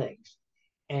couple of things.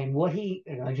 And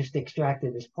I just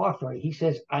extracted this part for you. He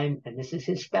says, and this is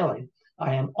his spelling,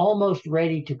 I am almost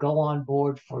ready to go on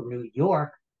board for New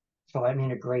York. So I'm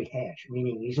in a great hash,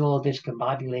 meaning he's all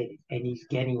discombobulated and he's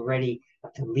getting ready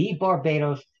to leave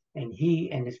Barbados. And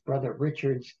he and his brother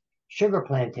Richard's sugar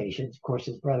plantations, of course,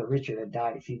 his brother Richard had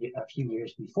died a few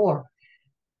years before.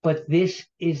 But this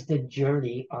is the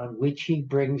journey on which he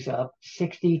brings up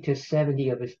 60 to 70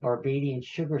 of his Barbadian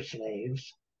sugar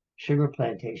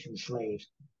plantation slaves,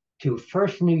 to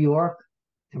first New York,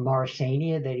 to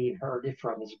Mauritania, that he heard it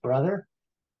from his brother,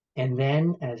 and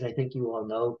then, as I think you all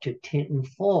know, to Tinton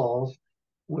Falls,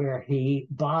 where he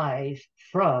buys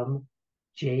from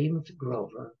James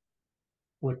Grover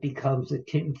what becomes the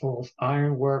Tinton Falls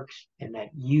Iron Works and that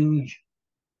huge,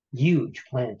 huge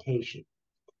plantation.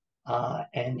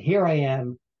 And here I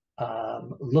am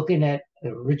looking at the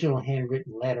original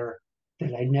handwritten letter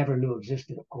that I never knew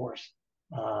existed, of course.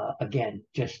 Again,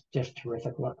 just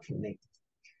terrific luck for me.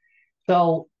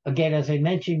 So again, as I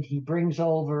mentioned, he brings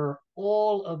over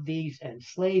all of these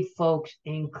enslaved folks,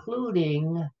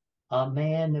 including a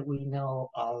man that we know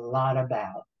a lot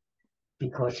about,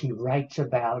 because he writes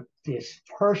about this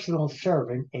personal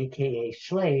servant, aka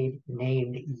slave,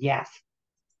 named Yaff.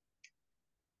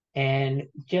 And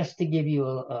just to give you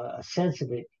a sense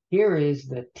of it, here is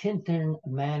the Tinton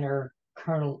Manor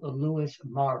Colonel Lewis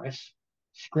Morris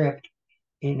script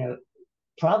in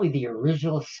probably the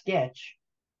original sketch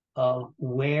of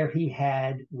where he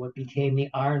had what became the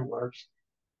ironworks.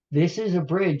 This is a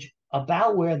bridge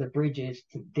about where the bridge is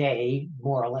today,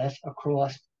 more or less,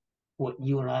 across what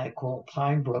you and I call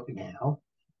Pine Brook now.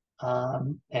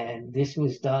 And this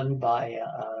was done by,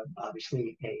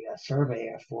 obviously, a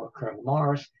surveyor for Colonel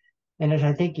Morris. And as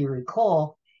I think you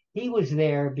recall, he was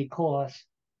there because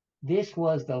this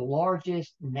was the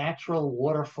largest natural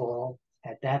waterfall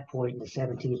at that point in the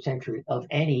 17th century of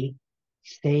any,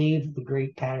 save the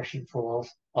Great Paterson Falls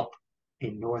up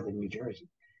in northern New Jersey.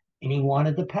 And he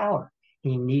wanted the power.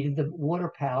 He needed the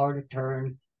water power to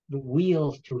turn the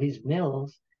wheels to his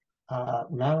mills,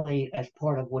 not only as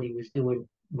part of what he was doing,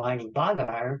 mining bog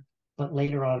iron, but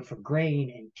later on for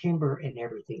grain and timber and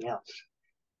everything else.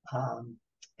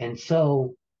 And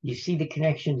so you see the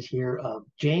connections here of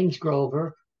James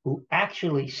Grover, who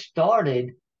actually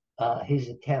started his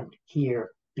attempt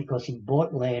here because he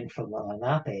bought land from the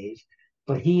Lenapes,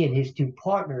 but he and his two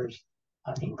partners,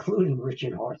 including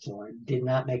Richard Hartshorne, did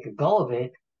not make a go of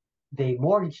it. They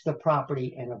mortgaged the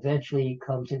property and eventually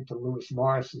comes into Lewis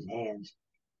Morris's hands,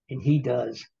 and he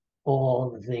does all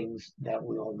the things that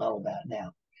we all know about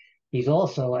now. He's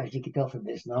also, as you can tell from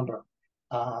this number,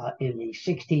 in the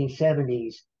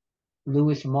 1670s,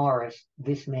 Lewis Morris,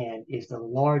 this man, is the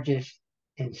largest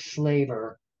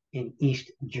enslaver in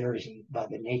East Jersey by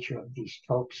the nature of these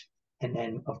folks, and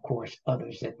then, of course,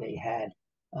 others that they had,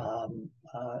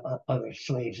 other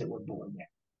slaves that were born there.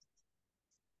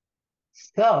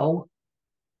 So,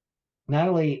 not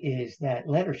only is that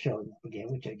letter showing up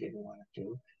again, which I didn't want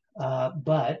to,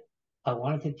 but I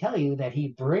wanted to tell you that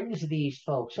he brings these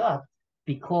folks up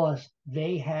because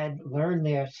they had learned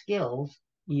their skills,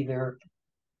 either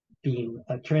being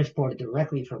transported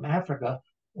directly from Africa,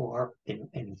 or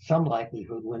in some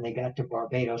likelihood, when they got to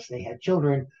Barbados, they had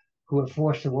children who are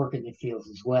forced to work in the fields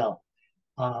as well.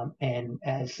 And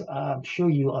as I'm sure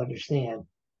you understand,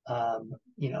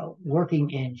 working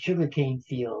in sugarcane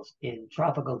fields in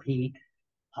tropical heat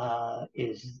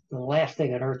is the last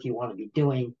thing on earth you want to be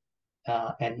doing.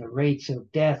 And the rates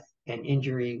of death and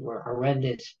injury were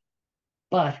horrendous.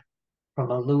 But from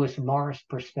a Lewis Morris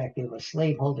perspective, a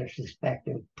slaveholder's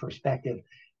perspective,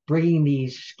 bringing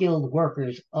these skilled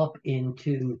workers up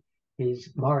into his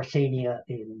Morrisania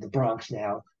in the Bronx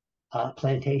now,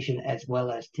 plantation, as well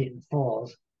as Tinton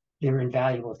Falls, they're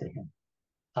invaluable to him.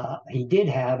 He did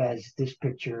have, as this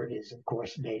picture is of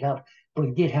course made up, but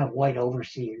he did have white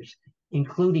overseers,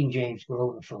 including James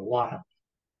Grover for a while.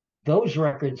 Those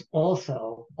records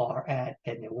also are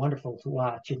and they're wonderful to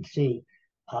watch and see,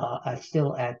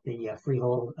 still at the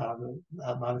Freehold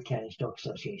Monmouth County Historic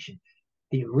Association.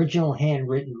 The original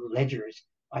handwritten ledgers,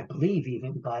 I believe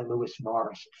even by Lewis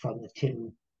Morris from the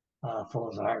Tinton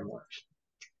Falls Iron Works.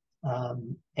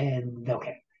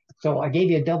 Okay, so I gave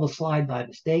you a double slide by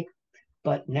mistake,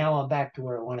 but now I'm back to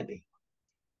where I want to be.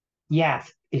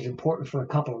 Yaff is important for a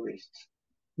couple of reasons.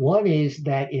 One is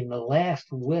that in the last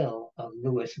will of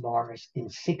Lewis Morris in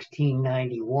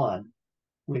 1691,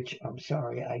 which I'm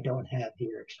sorry I don't have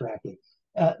here extracted.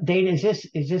 Dana,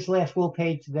 is this last will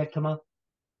page, did that come up?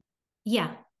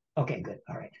 Yeah. Okay, good.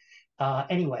 All right.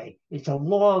 Anyway, it's a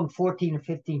long 14 or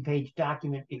 15 page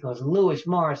document because Lewis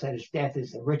Morris at his death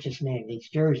is the richest man in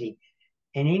East Jersey.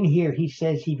 And in here, he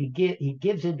says he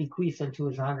gives and bequeaths unto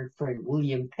his honored friend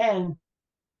William Penn,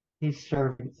 his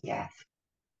servant Yaff.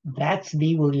 That's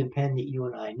the William Penn that you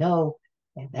and I know,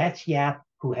 and that's Yaff,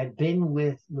 who had been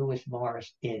with Lewis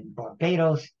Morris in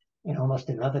Barbados and almost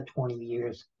another 20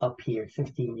 years up here,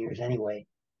 15 years anyway,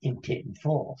 in Tinton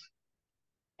Falls.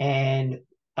 And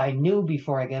I knew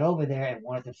before I got over there and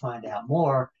wanted to find out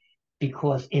more,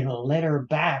 because in a letter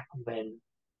back when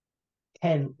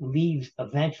Penn leaves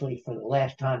eventually for the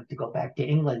last time to go back to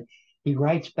England, he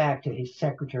writes back to his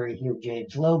secretary here,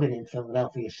 James Logan in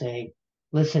Philadelphia, saying,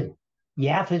 listen,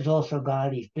 Yaff has also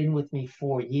gone. He's been with me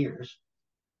 4 years.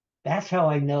 That's how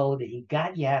I know that he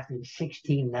got Yaff in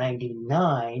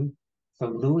 1699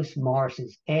 from Lewis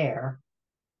Morris's heir,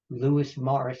 Lewis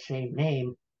Morris, same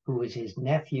name, who was his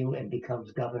nephew and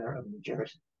becomes governor of New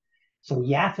Jersey. So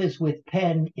Yaff is with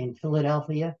Penn in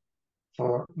Philadelphia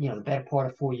for the better part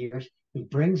of 4 years. He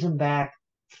brings him back,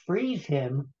 frees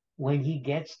him when he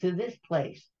gets to this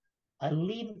place. I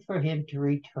leave it for him to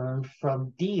return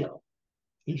from Deal.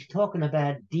 He's talking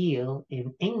about Deal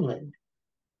in England.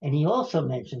 And he also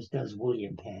mentions, does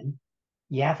William Penn,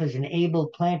 Yaff is an able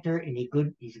planter and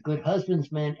he's a good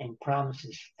husbandman and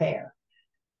promises fair.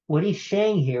 What he's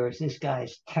saying here is this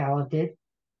guy's talented.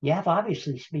 Yaff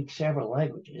obviously speaks several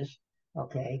languages.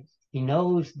 Okay. He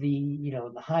knows the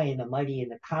high and the mighty in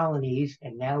the colonies,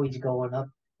 and now he's going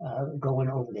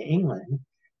over to England.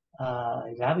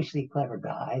 He's obviously a clever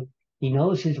guy. He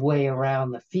knows his way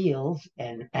around the fields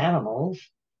and animals.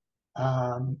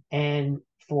 And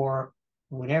for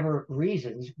whatever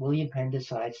reasons, William Penn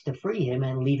decides to free him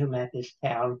and leave him at this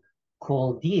town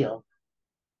called Deal.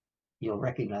 You'll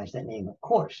recognize that name, of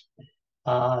course.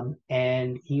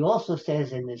 And he also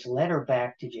says in this letter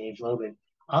back to James Logan,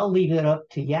 I'll leave it up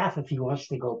to Yaff if he wants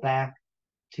to go back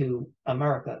to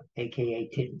America, aka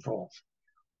Tinton Falls,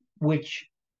 which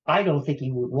I don't think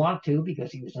he would want to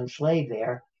because he was enslaved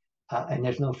there, and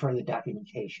there's no further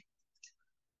documentation.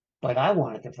 But I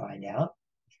wanted to find out.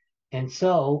 And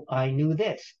so I knew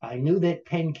this. I knew that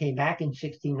Penn came back in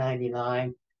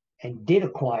 1699 and did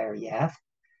acquire Yaff.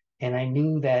 And I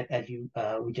knew that, as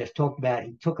we just talked about,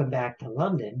 he took him back to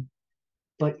London.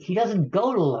 But he doesn't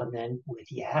go to London with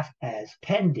Yaff as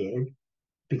Penn did,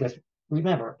 because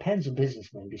remember, Penn's a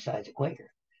businessman besides a Quaker.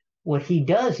 What he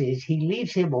does is he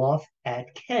leaves him off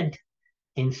at Kent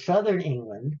in southern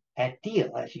England at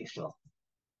Deal, as you saw.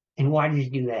 And why does he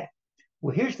do that?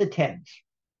 Well, here's the Thames,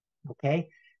 okay?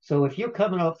 So if you're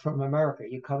coming up from America,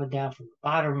 you're coming down from the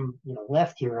bottom,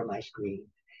 left here on my screen,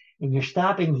 and you're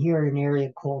stopping here in an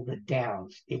area called the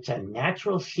Downs. It's a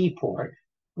natural seaport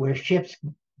where ships,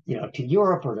 to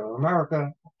Europe or to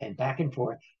America and back and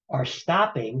forth, are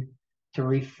stopping to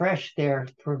refresh their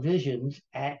provisions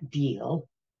at Deal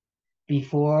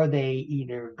before they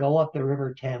either go up the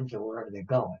River Thames or wherever they're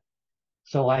going.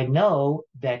 So I know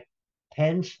that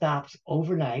Penn stops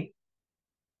overnight.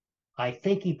 I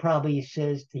think he probably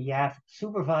says to Yaff,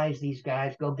 supervise these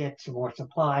guys, go get some more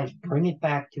supplies, bring it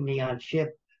back to me on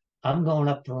ship. I'm going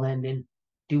up to London,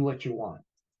 do what you want.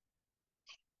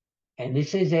 And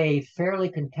this is a fairly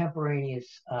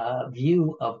contemporaneous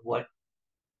view of what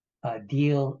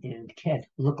Deal in Kent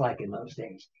looked like in those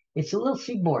days. It's a little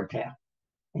seaboard town.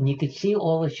 And you could see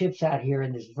all the ships out here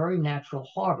in this very natural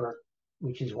harbor,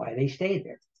 which is why they stayed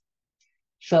there.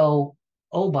 So,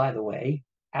 oh, by the way,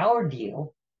 our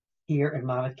deal here in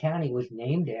Monmouth County was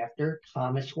named after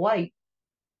Thomas White,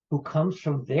 who comes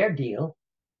from their deal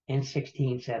in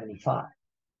 1675.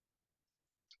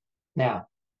 Now,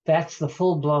 that's the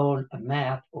full-blown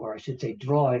map, or I should say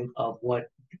drawing, of what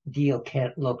Deal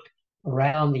Kent looked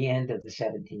around the end of the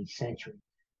 17th century.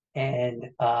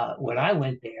 And when I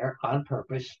went there on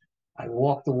purpose, I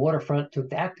walked the waterfront, took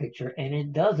that picture, and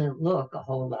it doesn't look a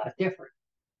whole lot different,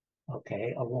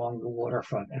 okay, along the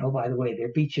waterfront. And oh, by the way,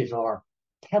 their beaches are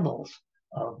pebbles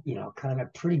of, kind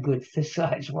of pretty good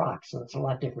fist-sized rocks, so it's a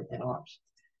lot different than ours.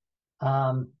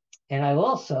 And I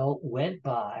also went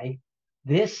by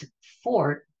this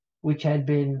fort, which had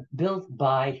been built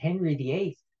by Henry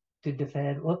VIII to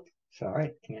defend. Whoops,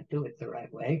 sorry, can't do it the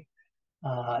right way.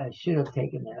 I should have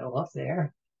taken that off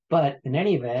there. But in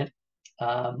any event,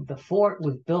 the fort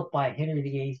was built by Henry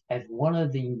VIII as one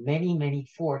of the many, many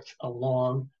forts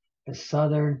along the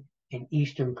southern and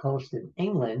eastern coast of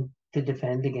England to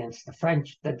defend against the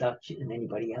French, the Dutch, and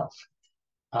anybody else.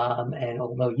 And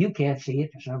although you can't see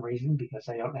it for some reason, because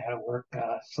I don't know how to work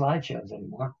slideshows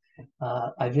anymore,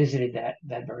 I visited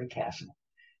that very castle.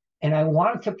 And I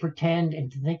wanted to pretend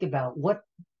and to think about what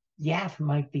Yaff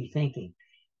might be thinking.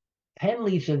 Penn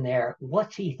leaves him there.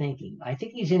 What's he thinking? I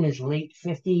think he's in his late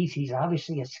 50s. He's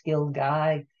obviously a skilled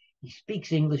guy. He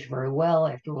speaks English very well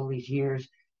after all these years.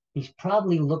 He's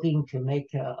probably looking to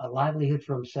make a livelihood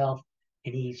for himself,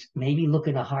 and he's maybe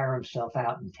looking to hire himself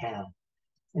out in town.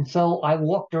 And so I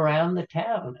walked around the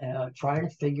town trying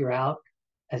to figure out,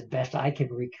 as best I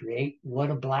could recreate, what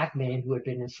a black man who had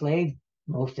been enslaved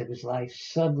most of his life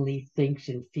suddenly thinks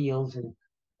and feels, and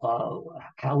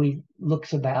how he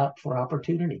looks about for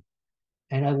opportunity.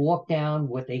 And I walked down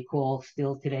what they call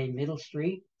still today Middle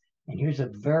Street. And here's a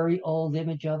very old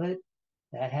image of it.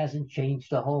 That hasn't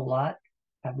changed a whole lot.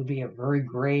 Happened to be a very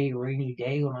gray, rainy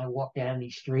day when I walked down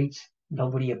these streets,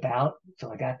 nobody about. So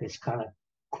I got this kind of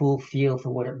cool feel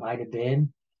for what it might have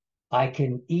been. I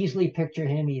can easily picture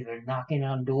him either knocking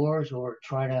on doors or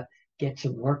trying to get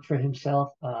some work for himself.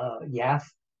 Yaff.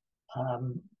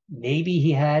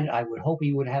 Maybe I would hope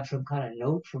he would have some kind of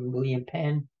note from William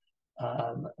Penn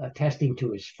attesting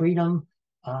to his freedom,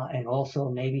 and also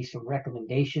maybe some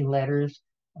recommendation letters.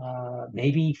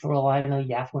 Maybe, for all I know,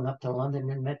 Yaff went up to London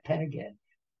and met Penn again.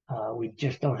 We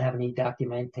just don't have any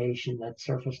documentation that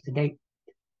surfaced to date.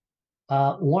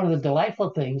 One of the delightful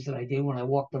things that I did when I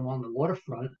walked along the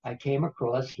waterfront, I came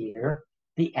across here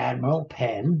the Admiral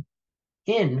Penn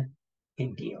Inn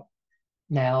in Deal.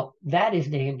 Now, that is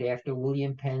named after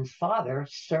William Penn's father,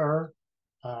 Sir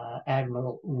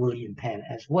Admiral William Penn,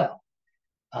 as well.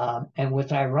 And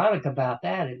what's ironic about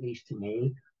that, at least to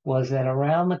me, was that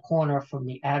around the corner from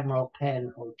the Admiral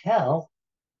Penn Hotel,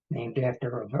 named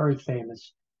after a very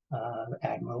famous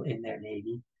admiral in their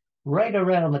navy, right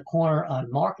around the corner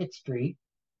on Market Street,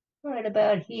 right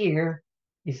about here,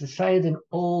 is the site of an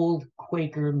old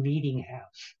Quaker meeting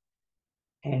house.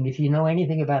 And if you know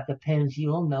anything about the Penns,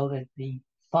 you'll know that the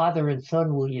father and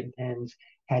son William Penns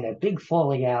had a big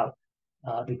falling out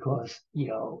because,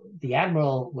 the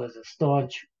admiral was a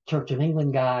staunch Church of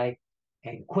England guy,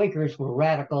 and Quakers were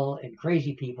radical and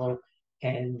crazy people.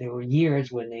 And there were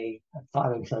years when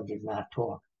father and son did not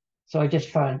talk. So I just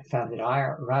found it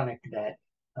ironic that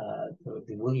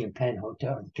the William Penn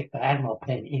Hotel, the Admiral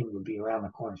Penn Inn, would be around the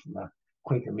corner from the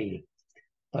Quaker meeting.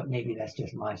 But maybe that's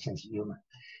just my sense of humor.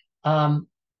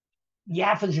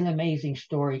 Yaff is an amazing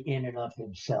story in and of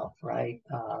himself, right?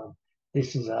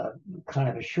 This is a kind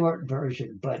of a short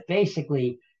version, but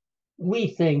basically, we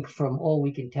think from all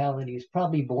we can tell that he was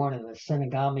probably born in the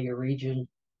Senegambia region,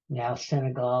 now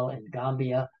Senegal and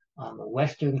Gambia, on the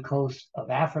western coast of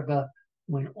Africa,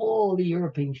 when all the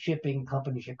European shipping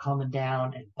companies are coming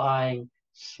down and buying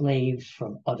slaves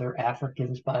from other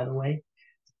Africans, by the way.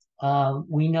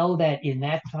 We know that in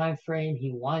that time frame,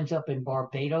 he winds up in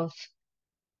Barbados.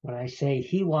 When I say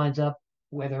he winds up,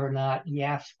 whether or not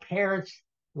Yaff's parents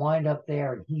wind up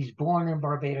there and he's born in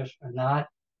Barbados or not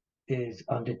is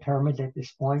undetermined at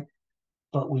this point.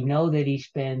 But we know that he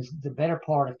spends the better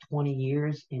part of 20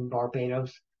 years in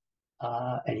Barbados.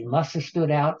 And he must have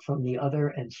stood out from the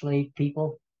other enslaved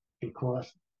people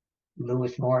because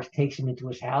Lewis Morris takes him into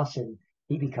his house and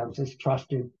he becomes his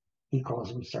trusted, he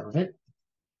calls him servant.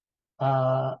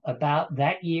 About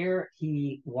that year,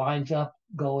 he winds up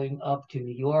going up to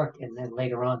New York and then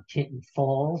later on Tinton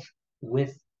Falls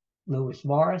with Lewis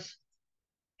Morris.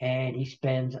 And he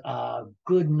spends a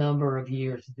good number of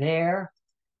years there.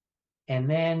 And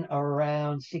then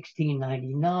around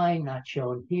 1699, not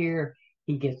shown here,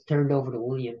 he gets turned over to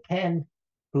William Penn,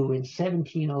 who in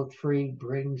 1703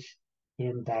 brings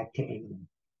him back to England.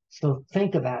 So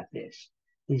think about this.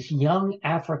 This young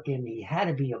African, he had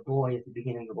to be a boy at the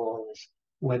beginning of all this,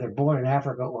 whether born in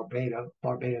Africa or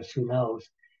Barbados, who knows.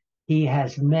 He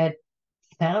has met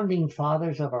founding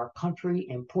fathers of our country,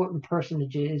 important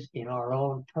personages in our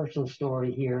own personal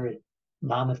story here in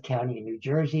Monmouth County in New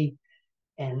Jersey.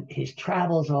 And his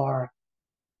travels are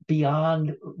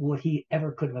beyond what he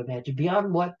ever could have imagined,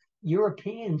 beyond what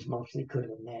Europeans mostly could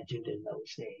have imagined in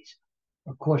those days.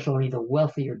 Of course, only the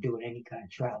wealthy are doing any kind of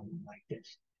traveling like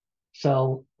this.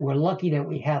 So we're lucky that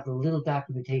we have the little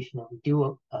documentation that we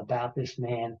do about this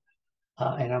man,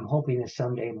 and I'm hoping that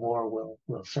someday more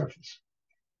will surface.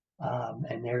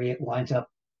 And there he winds up.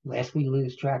 Last we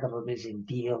lose track of him is in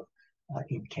Deal,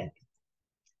 in Kent.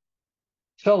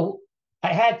 So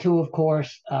I had to, of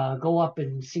course, go up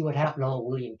and see what happened to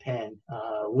William Penn.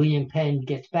 William Penn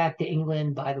gets back to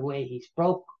England. By the way, he's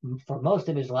broke for most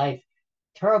of his life.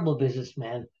 Terrible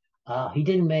businessman. He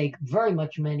didn't make very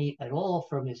much money at all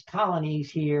from his colonies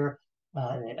here,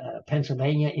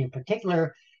 Pennsylvania in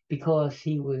particular, because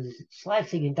he was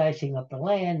slicing and dicing up the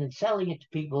land and selling it to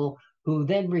people who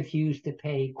then refused to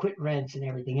pay quit rents and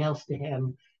everything else to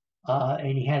him.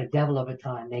 And he had a devil of a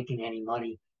time making any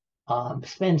money.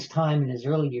 Spends time in his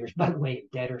early years, by the way, in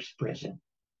debtor's prison.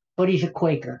 But he's a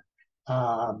Quaker,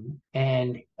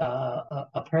 and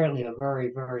apparently a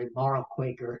very, very moral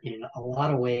Quaker in a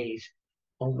lot of ways,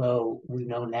 although we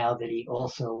know now that he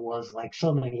also was, like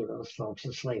so many of those folks,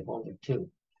 a slaveholder too.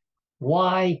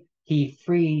 Why he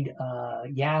freed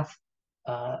Yaff,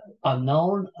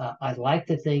 unknown. I'd like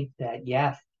to think that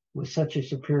Yaff was such a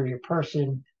superior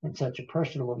person and such a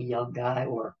personable young guy,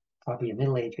 or probably a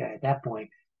middle-aged guy at that point,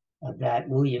 that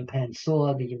William Penn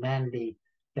saw the humanity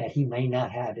that he may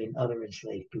not have in other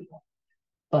enslaved people.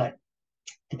 But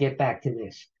to get back to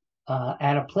this,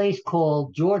 at a place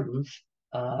called Jordan's,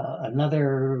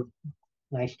 another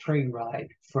nice train ride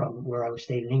from where I was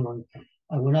staying in England,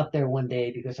 I went up there one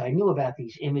day because I knew about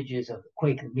these images of the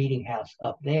Quaker meeting house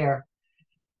up there.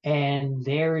 And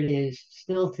there it is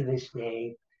still to this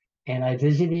day. And I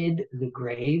visited the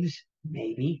graves,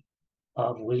 maybe,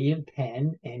 of William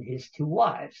Penn and his two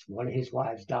wives. One of his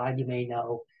wives died, you may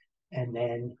know. And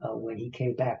then when he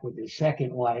came back with his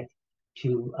second wife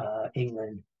to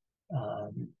England,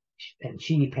 and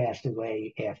she passed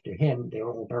away after him, they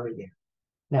were all buried there.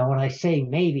 Now, when I say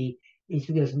maybe, it's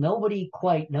because nobody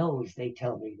quite knows, they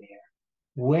tell me there,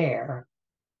 where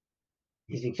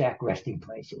his exact resting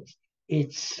place is.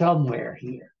 It's somewhere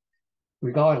here.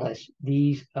 Regardless,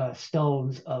 these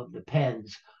stones of the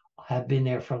Penns have been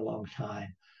there for a long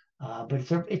time.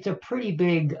 But it's a pretty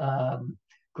big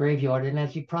graveyard. And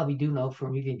as you probably do know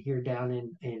from even here down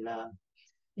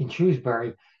in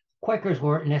Shrewsbury, Quakers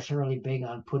weren't necessarily big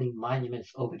on putting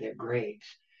monuments over their graves.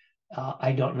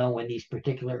 I don't know when these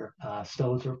particular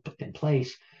stones were put in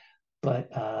place,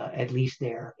 but at least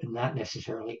they're not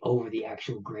necessarily over the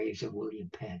actual graves of William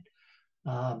Penn.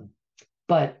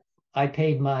 But I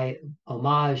paid my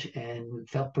homage and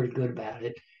felt pretty good about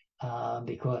it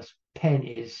because Penn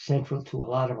is central to a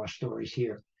lot of our stories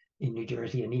here in New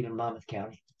Jersey and even Monmouth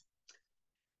County.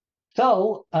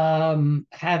 So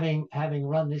having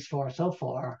run this far so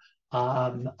far,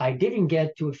 I didn't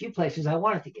get to a few places I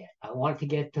wanted to get. I wanted to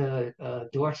get to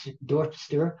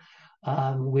Dorchester,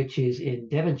 which is in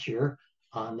Devonshire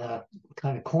on the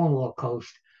kind of Cornwall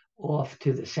coast off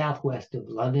to the southwest of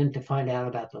London to find out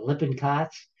about the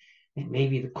Lippincott's and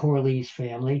maybe the Corlieses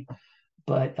family.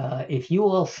 But if you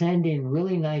all send in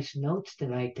really nice notes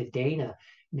tonight to Dana,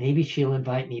 maybe she'll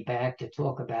invite me back to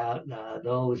talk about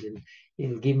those, and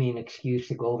it'll give me an excuse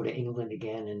to go over to England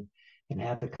again and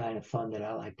have the kind of fun that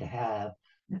I like to have,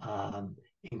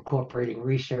 incorporating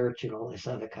research and all this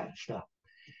other kind of stuff.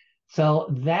 So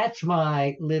that's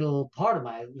my little part of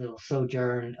my little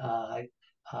sojourn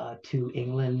to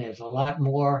England. There's a lot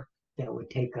more that would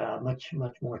take much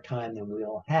more time than we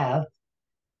all have.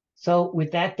 So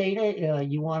with that, Dana,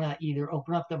 you want to either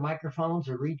open up the microphones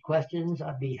or read questions?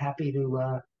 I'd be happy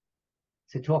to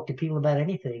talk to people about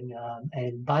anything.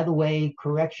 And by the way,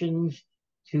 corrections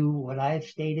to what I've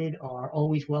stated are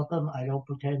always welcome. I don't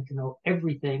pretend to know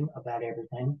everything about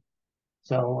everything.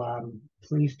 So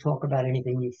please talk about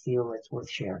anything you feel that's worth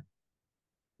sharing.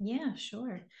 Yeah,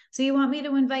 sure. So you want me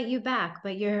to invite you back,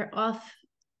 but you're off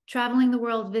traveling the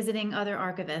world visiting other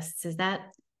archivists. Is that?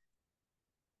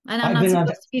 And I'm not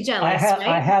supposed to be jealous, right?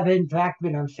 I have in fact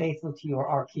been unfaithful to your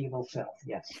archival self.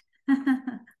 Yes.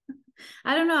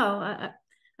 I don't know.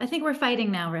 I think we're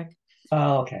fighting now, Rick.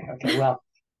 Oh, okay. Well,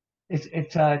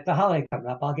 it's the holiday coming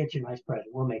up. I'll get you a nice present.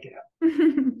 We'll make it up.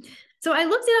 So I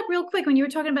looked it up real quick when you were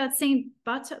talking about Saint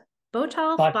Botolph.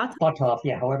 Botolph,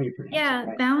 yeah, however you pronounce it, Yeah,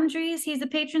 right? boundaries. He's the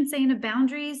patron saint of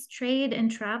boundaries, trade and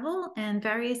travel, and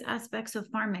various aspects of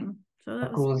farming. So How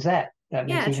that was, cool is that? That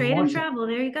makes yeah, even trade more and sense. travel.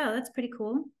 There you go. That's pretty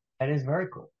cool. That is very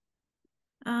cool.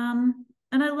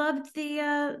 And I loved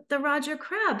the Roger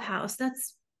Crab house.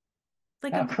 That's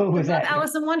like How a cool I was love that?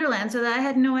 Alice in Wonderland, so that I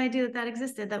had no idea that that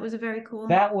existed. That was a very cool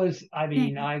That was, I mean,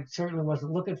 thing. I certainly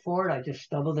wasn't looking for it. I just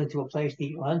stumbled into a place to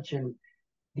eat lunch, and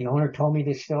the owner told me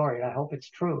this story. I hope it's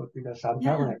true because I'm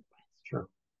telling Yeah. it, it's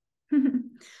true.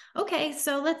 Okay,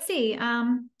 so let's see.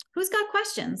 Who's got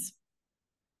questions?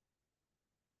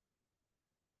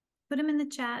 Put them in the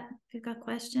chat if you've got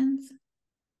questions.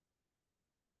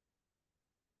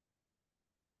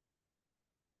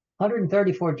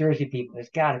 134 Jersey people.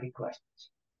 There's got to be questions.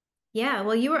 Yeah,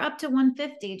 well, you were up to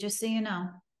 150, just so you know.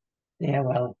 Yeah,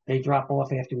 well, they drop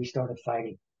off after we started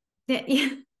fighting. Yeah, yeah.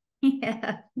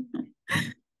 Yeah.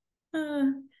 Uh,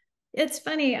 it's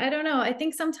funny. I don't know. I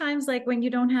think sometimes, like when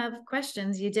you don't have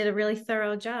questions, you did a really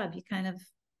thorough job. You kind of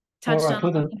touched on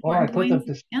all the Or I important put them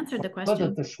points, to answered the put them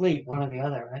question. to sleep, one or the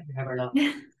other, right? You never know.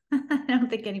 I don't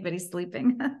think anybody's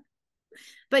sleeping.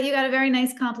 But you got a very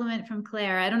nice compliment from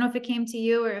Claire. I don't know if it came to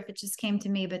you or if it just came to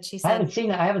me, but she said I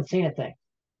haven't seen a thing.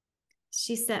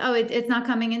 she said, "Oh, it's not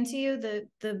coming into you."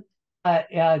 The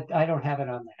Yeah, I don't have it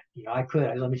on that. I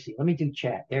could. Let me see. Let me do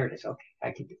chat. There it is. Okay,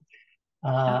 I can do it.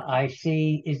 Okay. I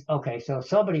see is okay. So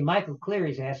Michael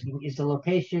Cleary is asking, is the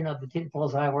location of the Tin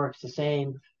Falls Ironworks the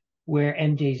same where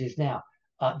MJ's is now?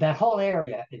 That whole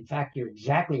area, in fact, you're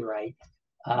exactly right.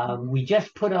 We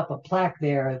just put up a plaque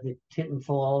there at the Tinton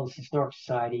Falls Historic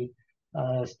Society.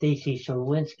 Stacy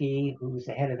Solinski, who's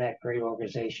the head of that great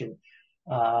organization,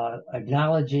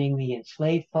 acknowledging the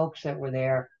enslaved folks that were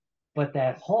there. But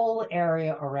that whole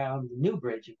area around the New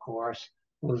Bridge, of course,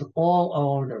 was all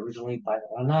owned originally by the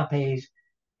Lenapes,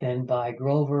 then by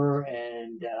Grover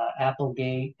and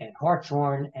Applegate and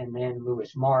Hartshorne, and then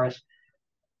Lewis Morris.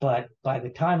 But by the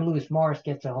time Lewis Morris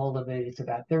gets a hold of it, it's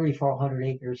about 3,400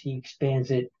 acres. He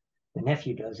expands it, the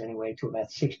nephew does anyway, to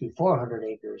about 6,400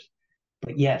 acres.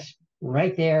 But yes,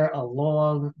 right there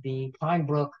along the Pine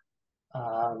Brook,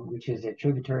 which is a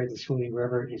tributary of the Swimming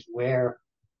River, is where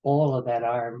all of that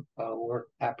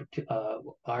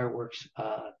ironworks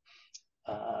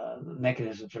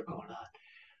mechanisms are going on.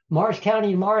 Morris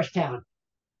County and Morristown,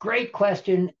 great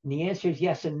question. And the answer is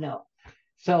yes and no.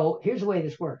 So here's the way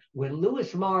this works. When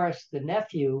Lewis Morris, the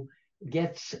nephew,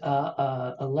 gets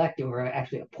elected or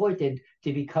actually appointed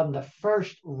to become the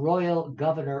first royal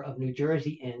governor of New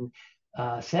Jersey in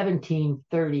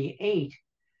 1738,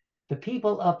 the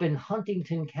people up in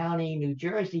Huntington County, New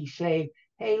Jersey say,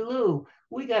 hey, Lou,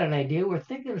 we got an idea. We're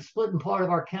thinking of splitting part of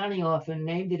our county off and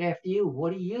named it after you.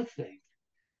 What do you think?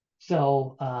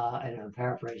 So, and I'm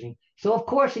paraphrasing. So, of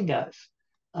course he does.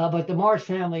 But the Morris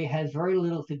family has very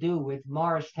little to do with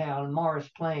Morristown, Morris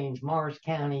Plains, Morris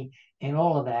County, and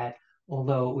all of that,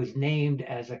 although it was named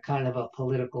as a kind of a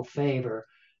political favor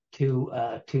to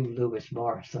Lewis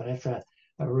Morris. So that's a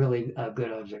really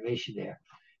good observation there.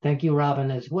 Thank you,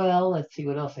 Robin, as well. Let's see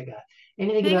what else I got.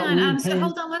 Anything hang about Lou on. and So Penn?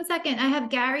 hold on one second. I have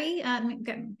Gary,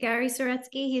 Gary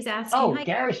Soretsky. He's asking, Oh, hi,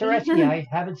 Gary Gary. Soretsky. I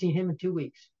haven't seen him in 2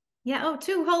 weeks. Yeah. Oh,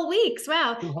 2 whole weeks.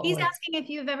 Wow. Two whole He's weeks. asking if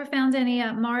you've ever found any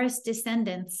Morris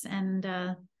descendants and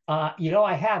I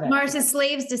have actually. Morris's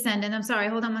slaves descendant. I'm sorry.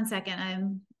 Hold on one second.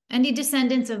 I'm any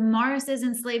descendants of Morris's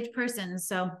enslaved persons.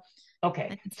 So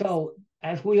Okay, so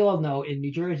as we all know, in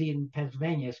New Jersey and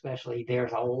Pennsylvania especially,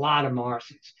 there's a lot of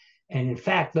Morrises. And in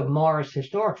fact, the Morris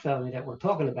historic family that we're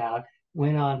talking about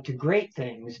went on to great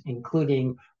things,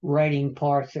 including writing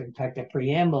parts, in fact, the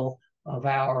preamble of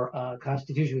our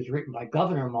Constitution was written by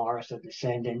Governor Morris, a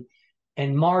descendant.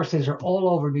 And Morrises are all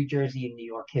over New Jersey and New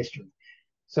York history.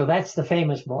 So that's the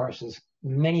famous Morrises,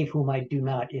 many of whom I do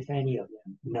not, if any of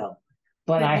them, know.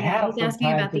 But but I yeah, have he's from asking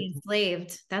time about to the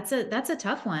enslaved. That's a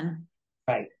tough one.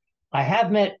 Right. I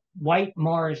have met white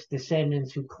Morris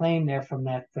descendants who claim they're from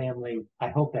that family. I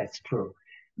hope that's true.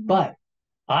 Mhm. But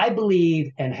I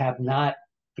believe and have not,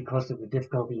 because of the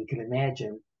difficulty you can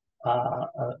imagine,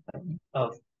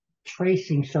 of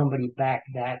tracing somebody back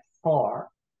that far.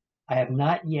 I have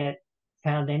not yet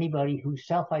found anybody who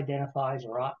self identifies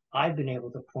or I've been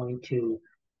able to point to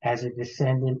as a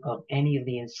descendant of any of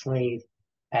the enslaved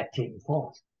at Tinton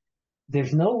Falls.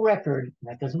 There's no record,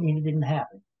 that doesn't mean it didn't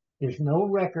happen. There's no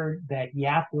record that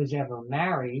Yaff was ever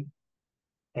married.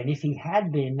 And if he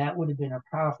had been, that would have been a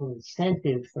powerful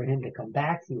incentive for him to come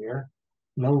back here.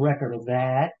 No record of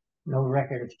that. No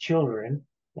record of children.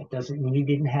 That doesn't mean he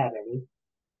didn't have any.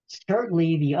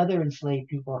 Certainly, the other enslaved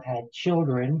people had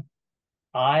children.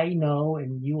 I know,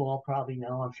 and you all probably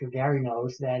know, I'm sure Gary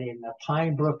knows, that in the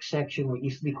Pine Brook section, what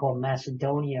used to be called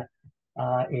Macedonia,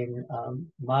 in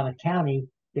Monmouth County,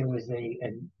 there was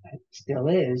and still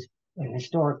is, an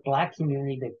historic black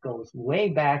community that goes way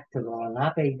back to the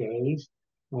Lenape days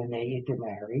when they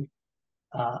intermarried.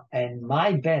 And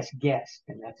my best guess,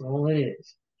 and that's all it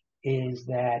is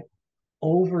that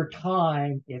over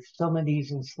time, if some of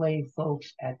these enslaved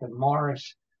folks at the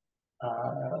Morris,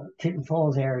 Tinton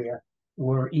Falls area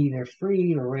were either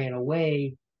freed or ran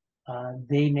away,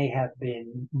 they may have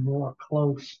been more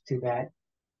close to that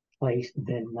place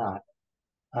than not.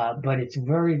 But it's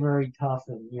very, very tough.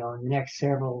 And, in the next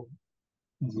several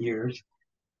years,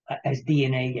 as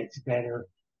DNA gets better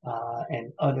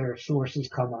and other sources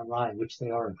come online, which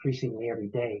they are increasingly every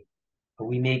day,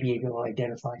 we may be able to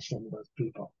identify some of those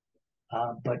people.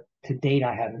 But to date,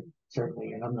 I haven't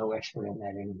certainly, and I'm no expert on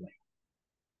that anyway.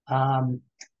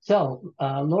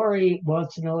 Lori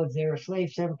wants to know if there's a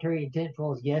slave cemetery in Tinton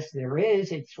Falls. Yes, there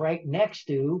is. It's right next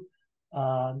to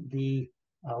the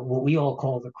what we all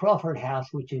call the Crawford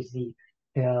House, which is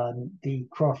the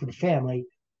Crawford family,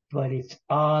 but it's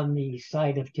on the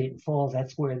site of Tinton Falls.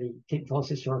 That's where the Tinton Falls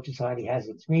Historic Society has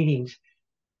its meetings.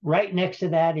 Right next to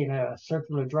that, in a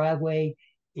circular driveway,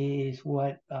 is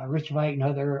what Rich Veit and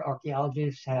other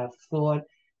archaeologists have thought,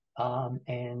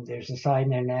 and there's a sign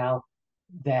there now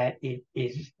that it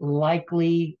is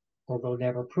likely, although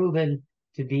never proven,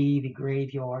 to be the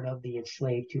graveyard of the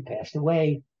enslaved who passed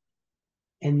away.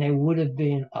 And there would have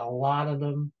been a lot of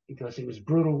them because it was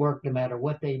brutal work no matter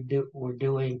what they were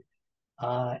doing.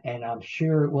 And I'm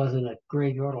sure it wasn't a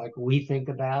graveyard like we think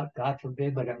about, God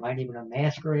forbid, but it might even a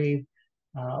mass grave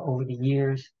over the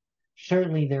years.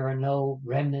 Certainly there are no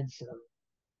remnants of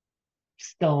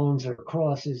stones or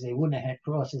crosses. They wouldn't have had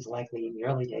crosses likely in the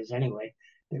early days anyway.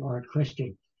 They weren't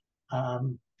Christian.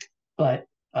 But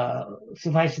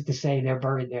suffice it to say, they're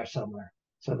buried there somewhere.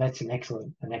 So that's an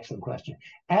excellent question.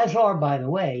 As are, by the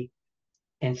way,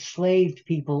 enslaved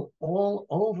people all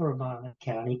over Monmouth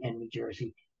County and New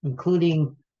Jersey,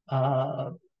 including,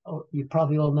 you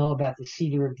probably all know about the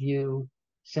Cedar View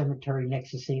Cemetery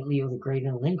next to St. Leo the Great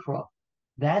in Lincroft.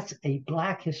 That's a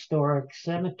Black historic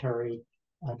cemetery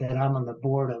that I'm on the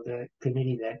board of the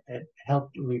committee that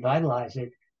helped revitalize it.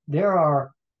 There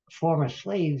are former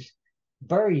slaves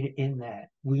buried in that,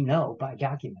 we know by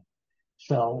document.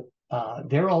 So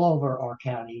they're all over our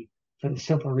county for the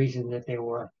simple reason that there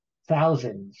were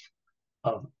thousands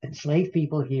of enslaved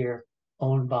people here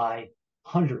owned by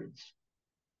hundreds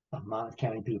of Monmouth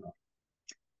County people.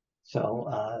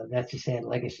 So that's a sad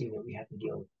legacy that we have to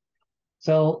deal with.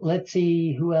 So let's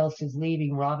see who else is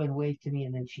leaving. Robin waved to me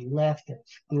and then she left.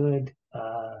 That's good.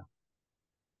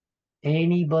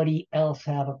 Anybody else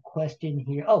have a question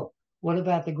here? Oh, what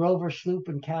about the Grover sloop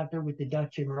encounter with the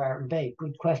Dutch in Raritan Bay?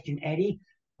 Good question, Eddie.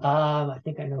 I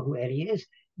think I know who Eddie is.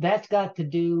 That's got to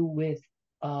do with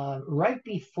right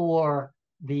before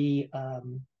the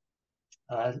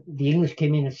English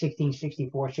came in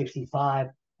 1664, 65,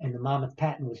 and the Monmouth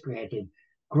Patent was granted.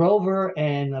 Grover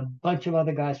and a bunch of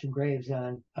other guys from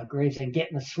Gravesend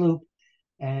get in a sloop,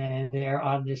 and they're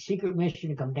on this secret mission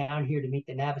to come down here to meet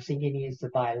the Navasink Indians to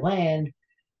buy land.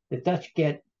 The Dutch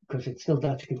get, because it's still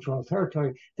Dutch controlled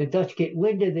territory, the Dutch get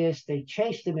wind of this. They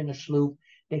chase them in a sloop.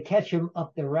 They catch them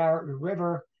up the Raritan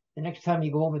River. The next time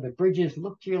you go over the bridges,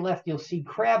 look to your left, you'll see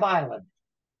Crab Island.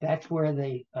 That's where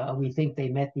we think they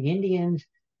met the Indians,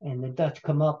 and the Dutch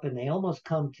come up, and they almost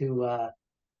come to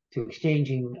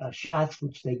exchanging shots,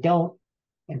 which they don't.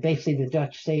 And basically, the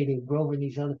Dutch say to Grover and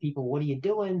these other people, "What are you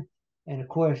doing?" And of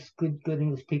course, good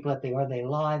English people that they are, they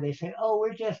lie. They say, "Oh,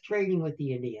 we're just trading with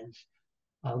the Indians,"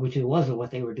 which it wasn't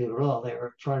what they were doing at all. They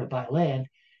were trying to buy land.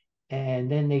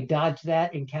 And then they dodge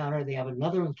that encounter. They have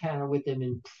another encounter with them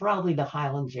in probably the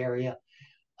Highlands area.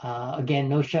 Again,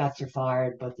 no shots are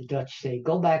fired, but the Dutch say,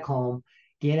 "Go back home,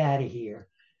 get out of here."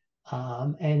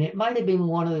 And it might have been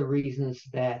one of the reasons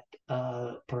that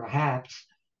perhaps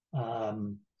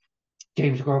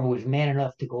James Grover was man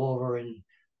enough to go over and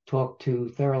talk to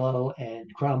Thurlow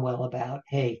and Cromwell about,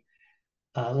 hey,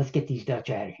 let's get these Dutch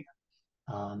out of here,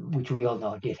 which we all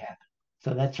know did happen.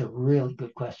 So that's a really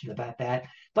good question about that.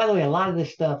 By the way, a lot of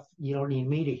this stuff you don't need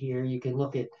me to hear. You can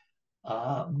look at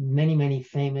many, many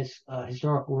famous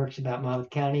historical works about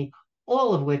Monmouth County,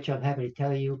 all of which I'm happy to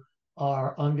tell you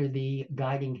are under the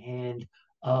guiding hand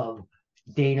of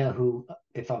Dana, who,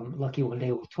 if I'm lucky one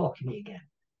day, will talk to me again.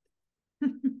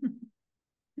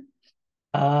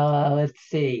 Let's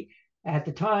see. At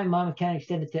the time, Monmouth County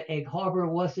extended to Egg Harbor.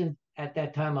 Wasn't at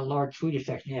that time a large Swedish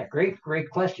section? Yeah, great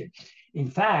question. In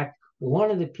fact,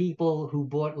 one of the people who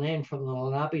bought land from the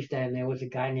Lenapes down there was a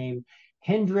guy named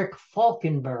Hendrik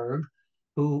Falkenberg,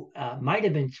 who might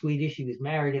have been Swedish. He was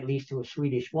married at least to a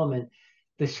Swedish woman.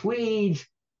 The Swedes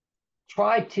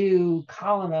tried to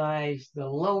colonize the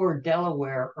lower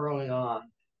Delaware early on,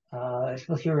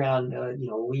 especially around,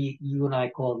 you and I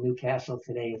call Newcastle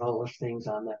today and all those things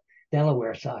on the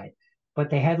Delaware side. But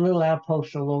they had little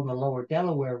outposts along the lower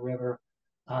Delaware River.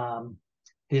 Um,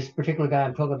 this particular guy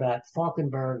I'm talking about,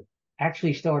 Falkenberg,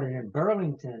 actually started in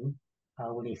Burlington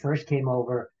when he first came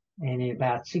over. And in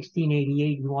about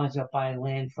 1688, he winds up buying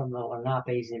land from the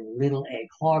Lenapes in Little Egg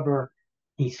Harbor.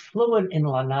 He's fluent in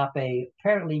Lenape.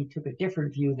 Apparently, he took a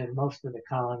different view than most of the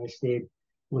colonists did,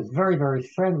 was very, very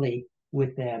friendly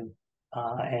with them,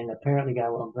 and apparently got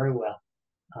along very well.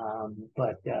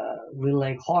 But Little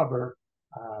Egg Harbor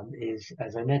is,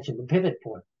 as I mentioned, the pivot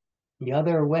point. The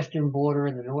other western border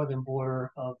and the northern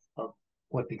border of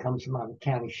what becomes Monmouth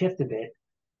County shift a bit,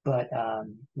 but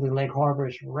Little Egg Harbor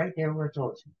is right there where it's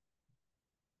always been.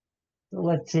 So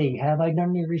let's see. Have I done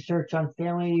any research on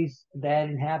families that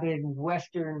inhabited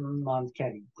Western Monmouth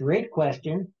County? Great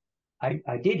question. I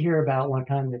did hear about one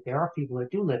time that there are people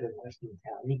that do live in Western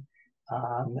County,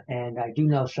 and I do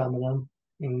know some of them,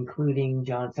 including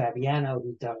John Fabiano,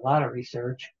 who's done a lot of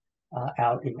research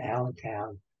out in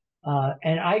Allentown.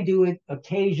 And I do it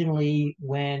occasionally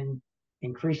when,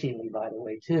 increasingly, by the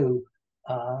way, too,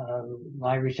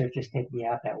 my researchers take me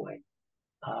out that way.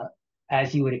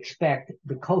 As you would expect,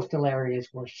 the coastal areas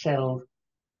were settled,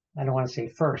 I don't want to say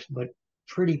first, but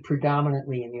pretty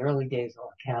predominantly in the early days of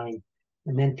our county.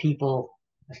 And then people,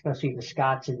 especially the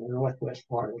Scots in the northwest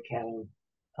part of the county,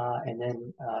 and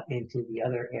then into the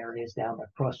other areas down by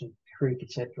Crossing Creek,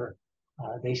 etc.,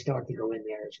 they start to go in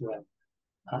there as well.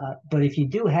 But if you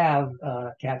do have,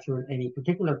 Catherine, any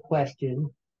particular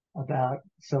question about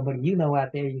somebody you know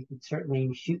out there, you can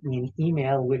certainly shoot me an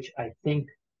email, which I think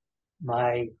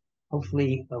my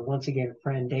hopefully, once again,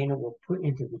 friend Dana will put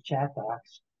into the chat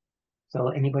box so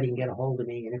anybody can get a hold of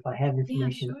me. And if I have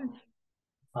information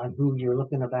on who you're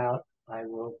looking about, I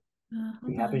will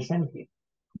be happy to send it to you.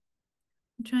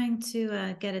 I'm trying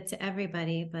to get it to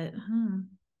everybody, but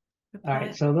all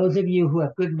right. So those of you who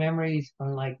have good memories,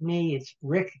 unlike me, it's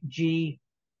Rick G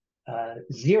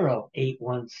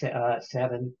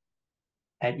 0817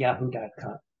 at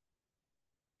yahoo.com.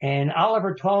 And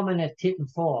Oliver Tallman at Tinton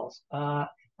Falls.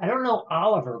 I don't know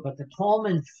Oliver, but the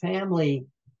Tallman family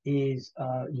is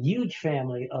a huge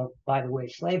family of, by the way,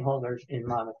 slaveholders in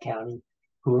Monmouth County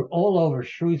who are all over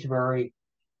Shrewsbury.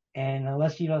 And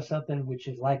unless you know something, which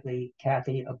is likely,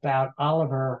 Kathy, about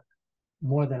Oliver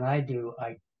more than I do,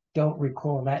 I don't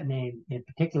recall that name in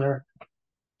particular.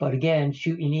 But again,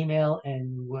 shoot me an email,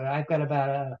 and I've got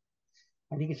about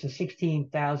I think it's a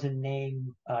 16,000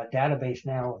 name database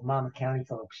now of Monmouth County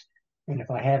folks. And if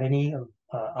I have any of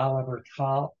Oliver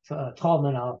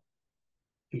Tallman, I'll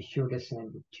be sure to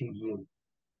send it to you.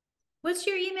 What's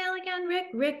your email again, Rick?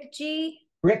 Rick G?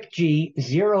 Rick G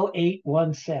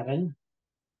 0817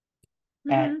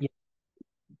 at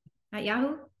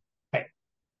Yahoo? Right.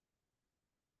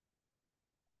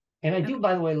 And I do,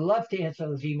 by the way, love to answer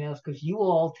those emails because you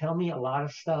all tell me a lot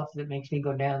of stuff that makes me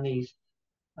go down these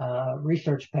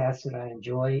research paths that I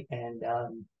enjoy. And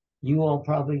you all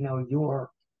probably know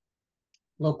your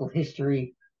local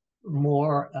history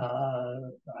more,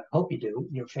 I hope you do,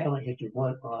 your family history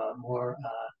more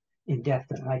in depth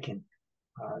than I can.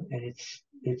 And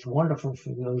it's wonderful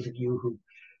for those of you who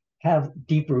have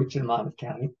deep roots in Monmouth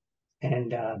County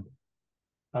and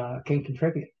can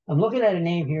contribute. I'm looking at a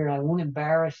name here, and I won't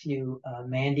embarrass you,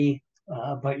 Mandy,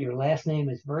 but your last name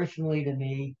is very familiar to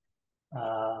me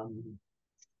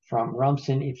from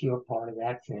Rumson, if you're part of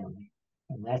that family.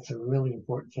 And that's a really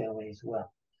important family as well.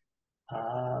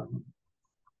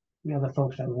 The other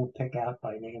folks I won't pick out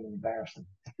by name and embarrass them.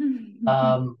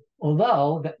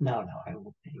 Although, no, I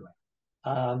won't anyway.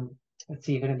 Let's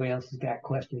see if anybody else has got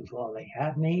questions while they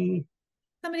have me.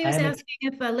 Somebody was asking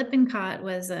if Lippincott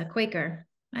was a Quaker.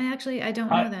 I don't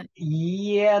know that.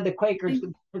 Yeah, the Quakers,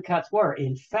 the Lippincott's were.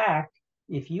 In fact,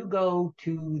 if you go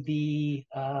to the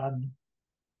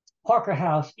Parker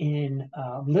House in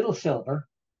Little Silver,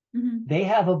 they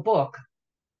have a book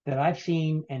that I've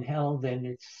seen and held, and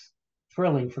it's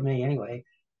thrilling for me anyway,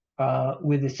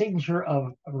 with the signature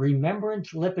of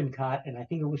Remembrance Lippincott, and I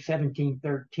think it was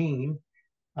 1713,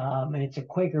 and it's a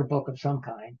Quaker book of some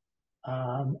kind.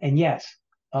 And yes,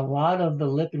 a lot of the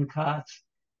Lippincotts,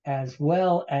 as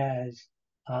well as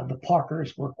the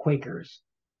Parkers, were Quakers,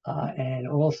 and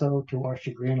also, to our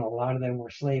chagrin, a lot of them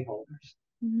were slaveholders.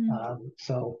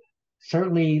 So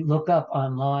certainly look up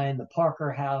online the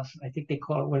Parker House. I think they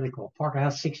call it, what do they call it? Parker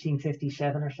House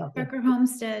 1657 or something? Parker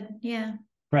Homestead, yeah.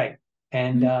 Right.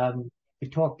 And to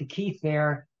talk to Keith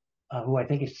there, who I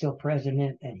think is still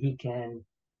president, and he can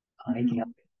help.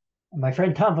 My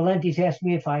friend Tom Valenti's asked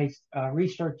me if I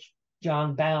researched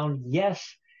John Bound. Yes.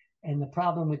 And the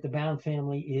problem with the Bound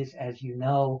family is, as you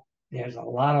know, there's a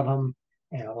lot of them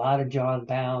and a lot of John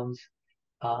Bounds.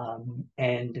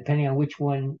 And depending on which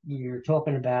one you're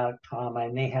talking about, Tom, I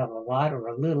may have a lot or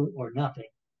a little or nothing.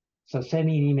 So send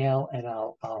me an email and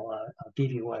I'll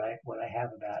give you what I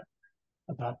have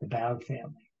about the Bound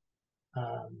family.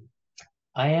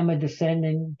 I am a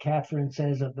descendant, Catherine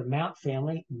says, of the Mount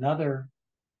family, another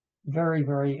very,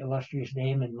 very illustrious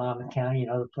name in Monmouth County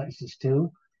and other places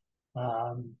too.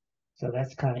 So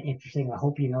that's kind of interesting. I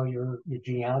hope you know your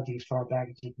genealogy as far back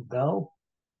as you can go.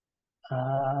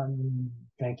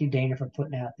 Thank you, Dana, for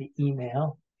putting out the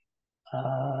email.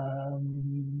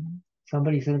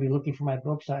 Somebody's going to be looking for my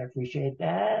books. I appreciate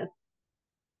that.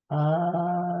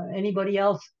 Anybody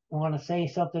else want to say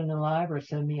something live or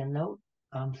send me a note?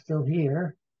 I'm still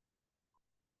here.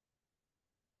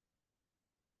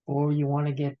 Or you want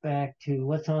to get back to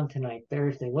what's on tonight,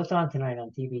 Thursday? What's on tonight on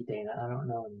TV, Dana? I don't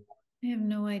know anymore. I have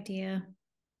no idea.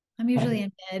 I'm usually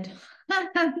in bed.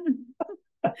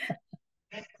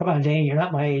 Come on, Dana, you're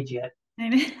not my age yet.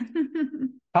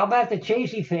 How about the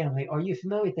Chasey family? Are you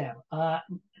familiar with them?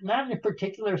 Not in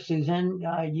particular, Susan.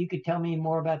 You could tell me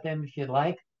more about them if you'd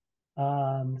like.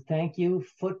 Thank you.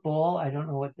 Football. I don't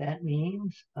know what that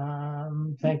means.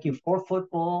 Thank you for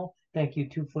football. Thank you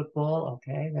to football.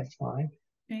 Okay, that's fine.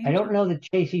 I don't know the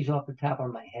Chaseys off the top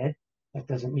of my head. That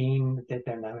doesn't mean that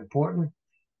they're not important.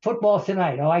 Football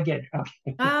tonight. Oh, I get it.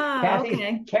 Okay.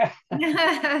 Kathy, okay.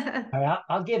 All right,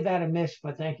 I'll give that a miss,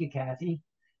 but thank you, Kathy.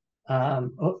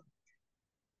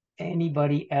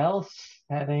 Anybody else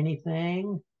have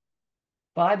anything?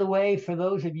 By the way, for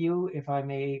those of you, if I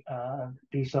may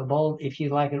be so bold, if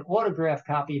you'd like an autographed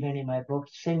copy of any of my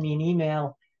books, send me an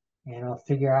email and I'll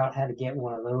figure out how to get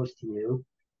one of those to you.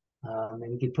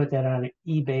 And you can put that on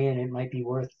eBay and it might be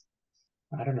worth,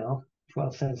 I don't know,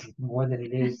 12 cents more than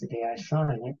it is the day I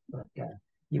sign it, but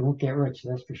you won't get rich,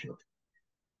 that's for sure.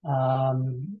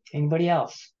 Anybody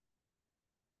else?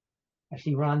 I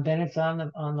see Ron Bennett's on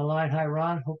the line. Hi,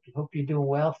 Ron. Hope you're doing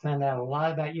well. Found out a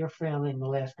lot about your family in the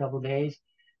last couple of days.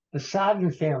 The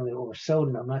Soden family, or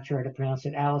Soden, I'm not sure how to pronounce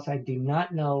it. Alice, I do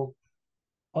not know,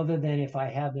 other than if I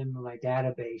have them in my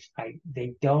database.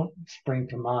 They don't spring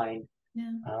to mind.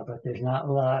 Yeah. But there's not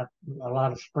a lot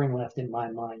of spring left in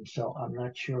my mind, so I'm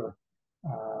not sure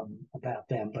about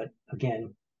them. But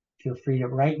again, feel free to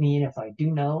write me, and if I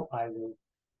do know, I will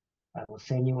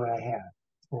send you what I have,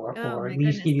 or at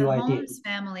least give you the ideas. Holmes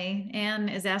family. Anne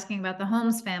is asking about the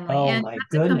Holmes family. Oh and my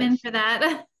goodness! To come in for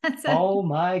that. Oh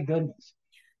my goodness!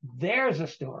 There's a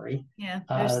story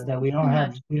that we don't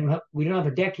have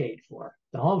a decade for.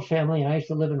 The Holmes family. I used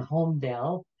to live in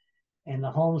Homedale. And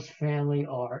the Holmes family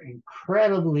are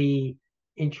incredibly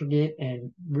intricate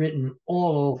and written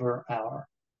all over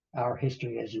our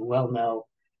history, as you well know.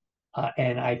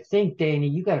 And I think, Dana,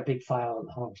 you got a big file on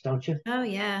the Holmes, don't you? Oh,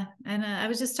 yeah. And I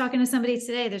was just talking to somebody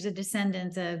today. There's a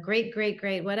descendant, a great,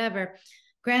 whatever,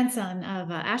 grandson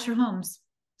of Asher Holmes.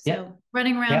 So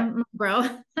running around, bro.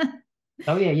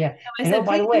 Oh, yeah. So I said,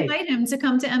 by the way, invite him to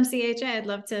come to MCHA. I'd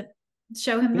love to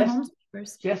show him the Holmes papers.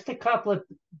 Just to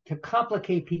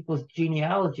complicate people's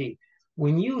genealogy,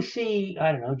 when you see,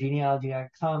 I don't know,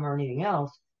 genealogy.com or anything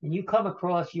else, and you come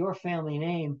across your family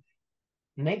name,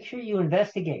 make sure you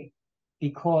investigate,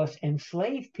 because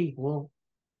enslaved people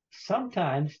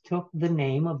sometimes took the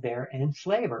name of their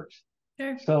enslavers.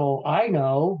 Sure. So I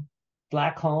know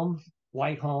Black Holmes,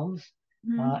 White Holmes,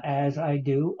 as I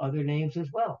do other names as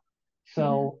well.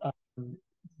 So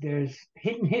there's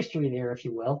hidden history there, if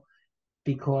you will,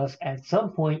 because at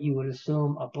some point you would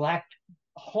assume a Black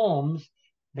Holmes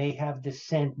may have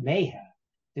descended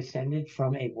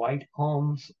from a White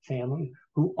Holmes family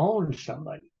who owned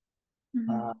somebody.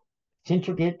 It's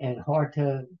intricate and hard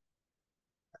to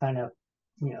kind of,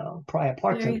 pry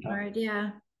apart sometimes. Very hard, yeah.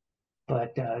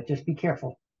 But just be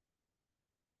careful.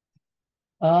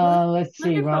 Let's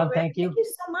see, Ron, thank you. Thank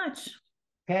you so much.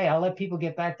 Okay, I'll let people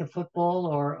get back to football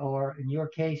or in your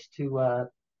case to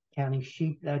counting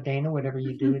sheep, Dana, whatever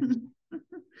you do.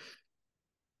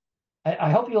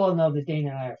 I hope you all know that Dana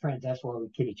and I are friends. That's why we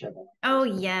kid each other. Oh,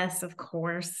 yes, of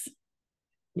course.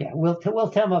 Yeah, we'll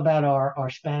tell them about our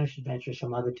Spanish adventures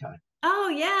some other time. Oh,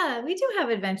 yeah, we do have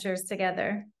adventures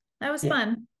together. That was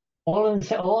fun. All in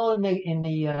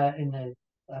the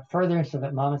furtherance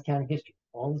of Monmouth County history,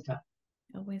 all the time.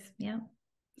 Always, yeah.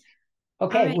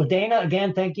 Okay, well, Dana,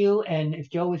 again, thank you. And if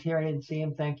Joe was here, I didn't see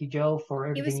him. Thank you, Joe, for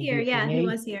everything. He was here, yeah, he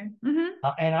was here.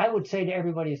 And I would say to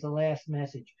everybody as the last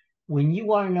message, when you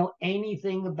want to know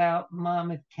anything about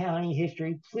Monmouth County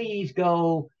history, please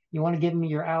go. You want to give them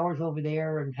your hours over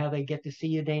there and how they get to see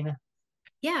you, Dana?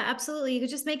 Yeah, absolutely. You could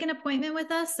just make an appointment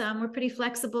with us. We're pretty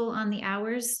flexible on the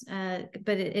hours,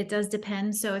 but it does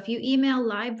depend. So if you email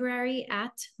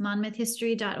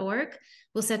library@monmouthhistory.org,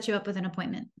 we'll set you up with an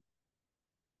appointment.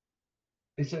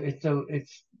 It's the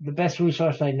best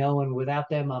resource I know, and without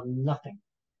them, I'm nothing.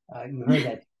 You heard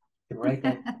that, right?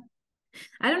 That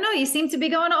I don't know. You seem to be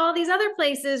going to all these other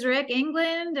places, Rick,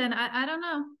 England, and I don't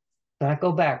know. not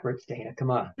go backwards, Dana.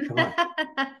 Come on, come on.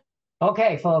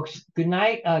 Okay, folks. Good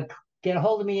night. Get a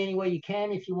hold of me any way you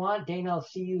can if you want. Dana, I'll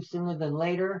see you sooner than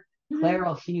later. Claire,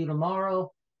 I'll see you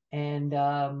tomorrow. And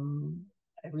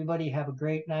everybody have a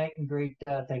great night and great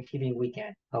Thanksgiving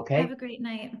weekend. Have Okay? a great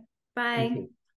night. You Bye. too.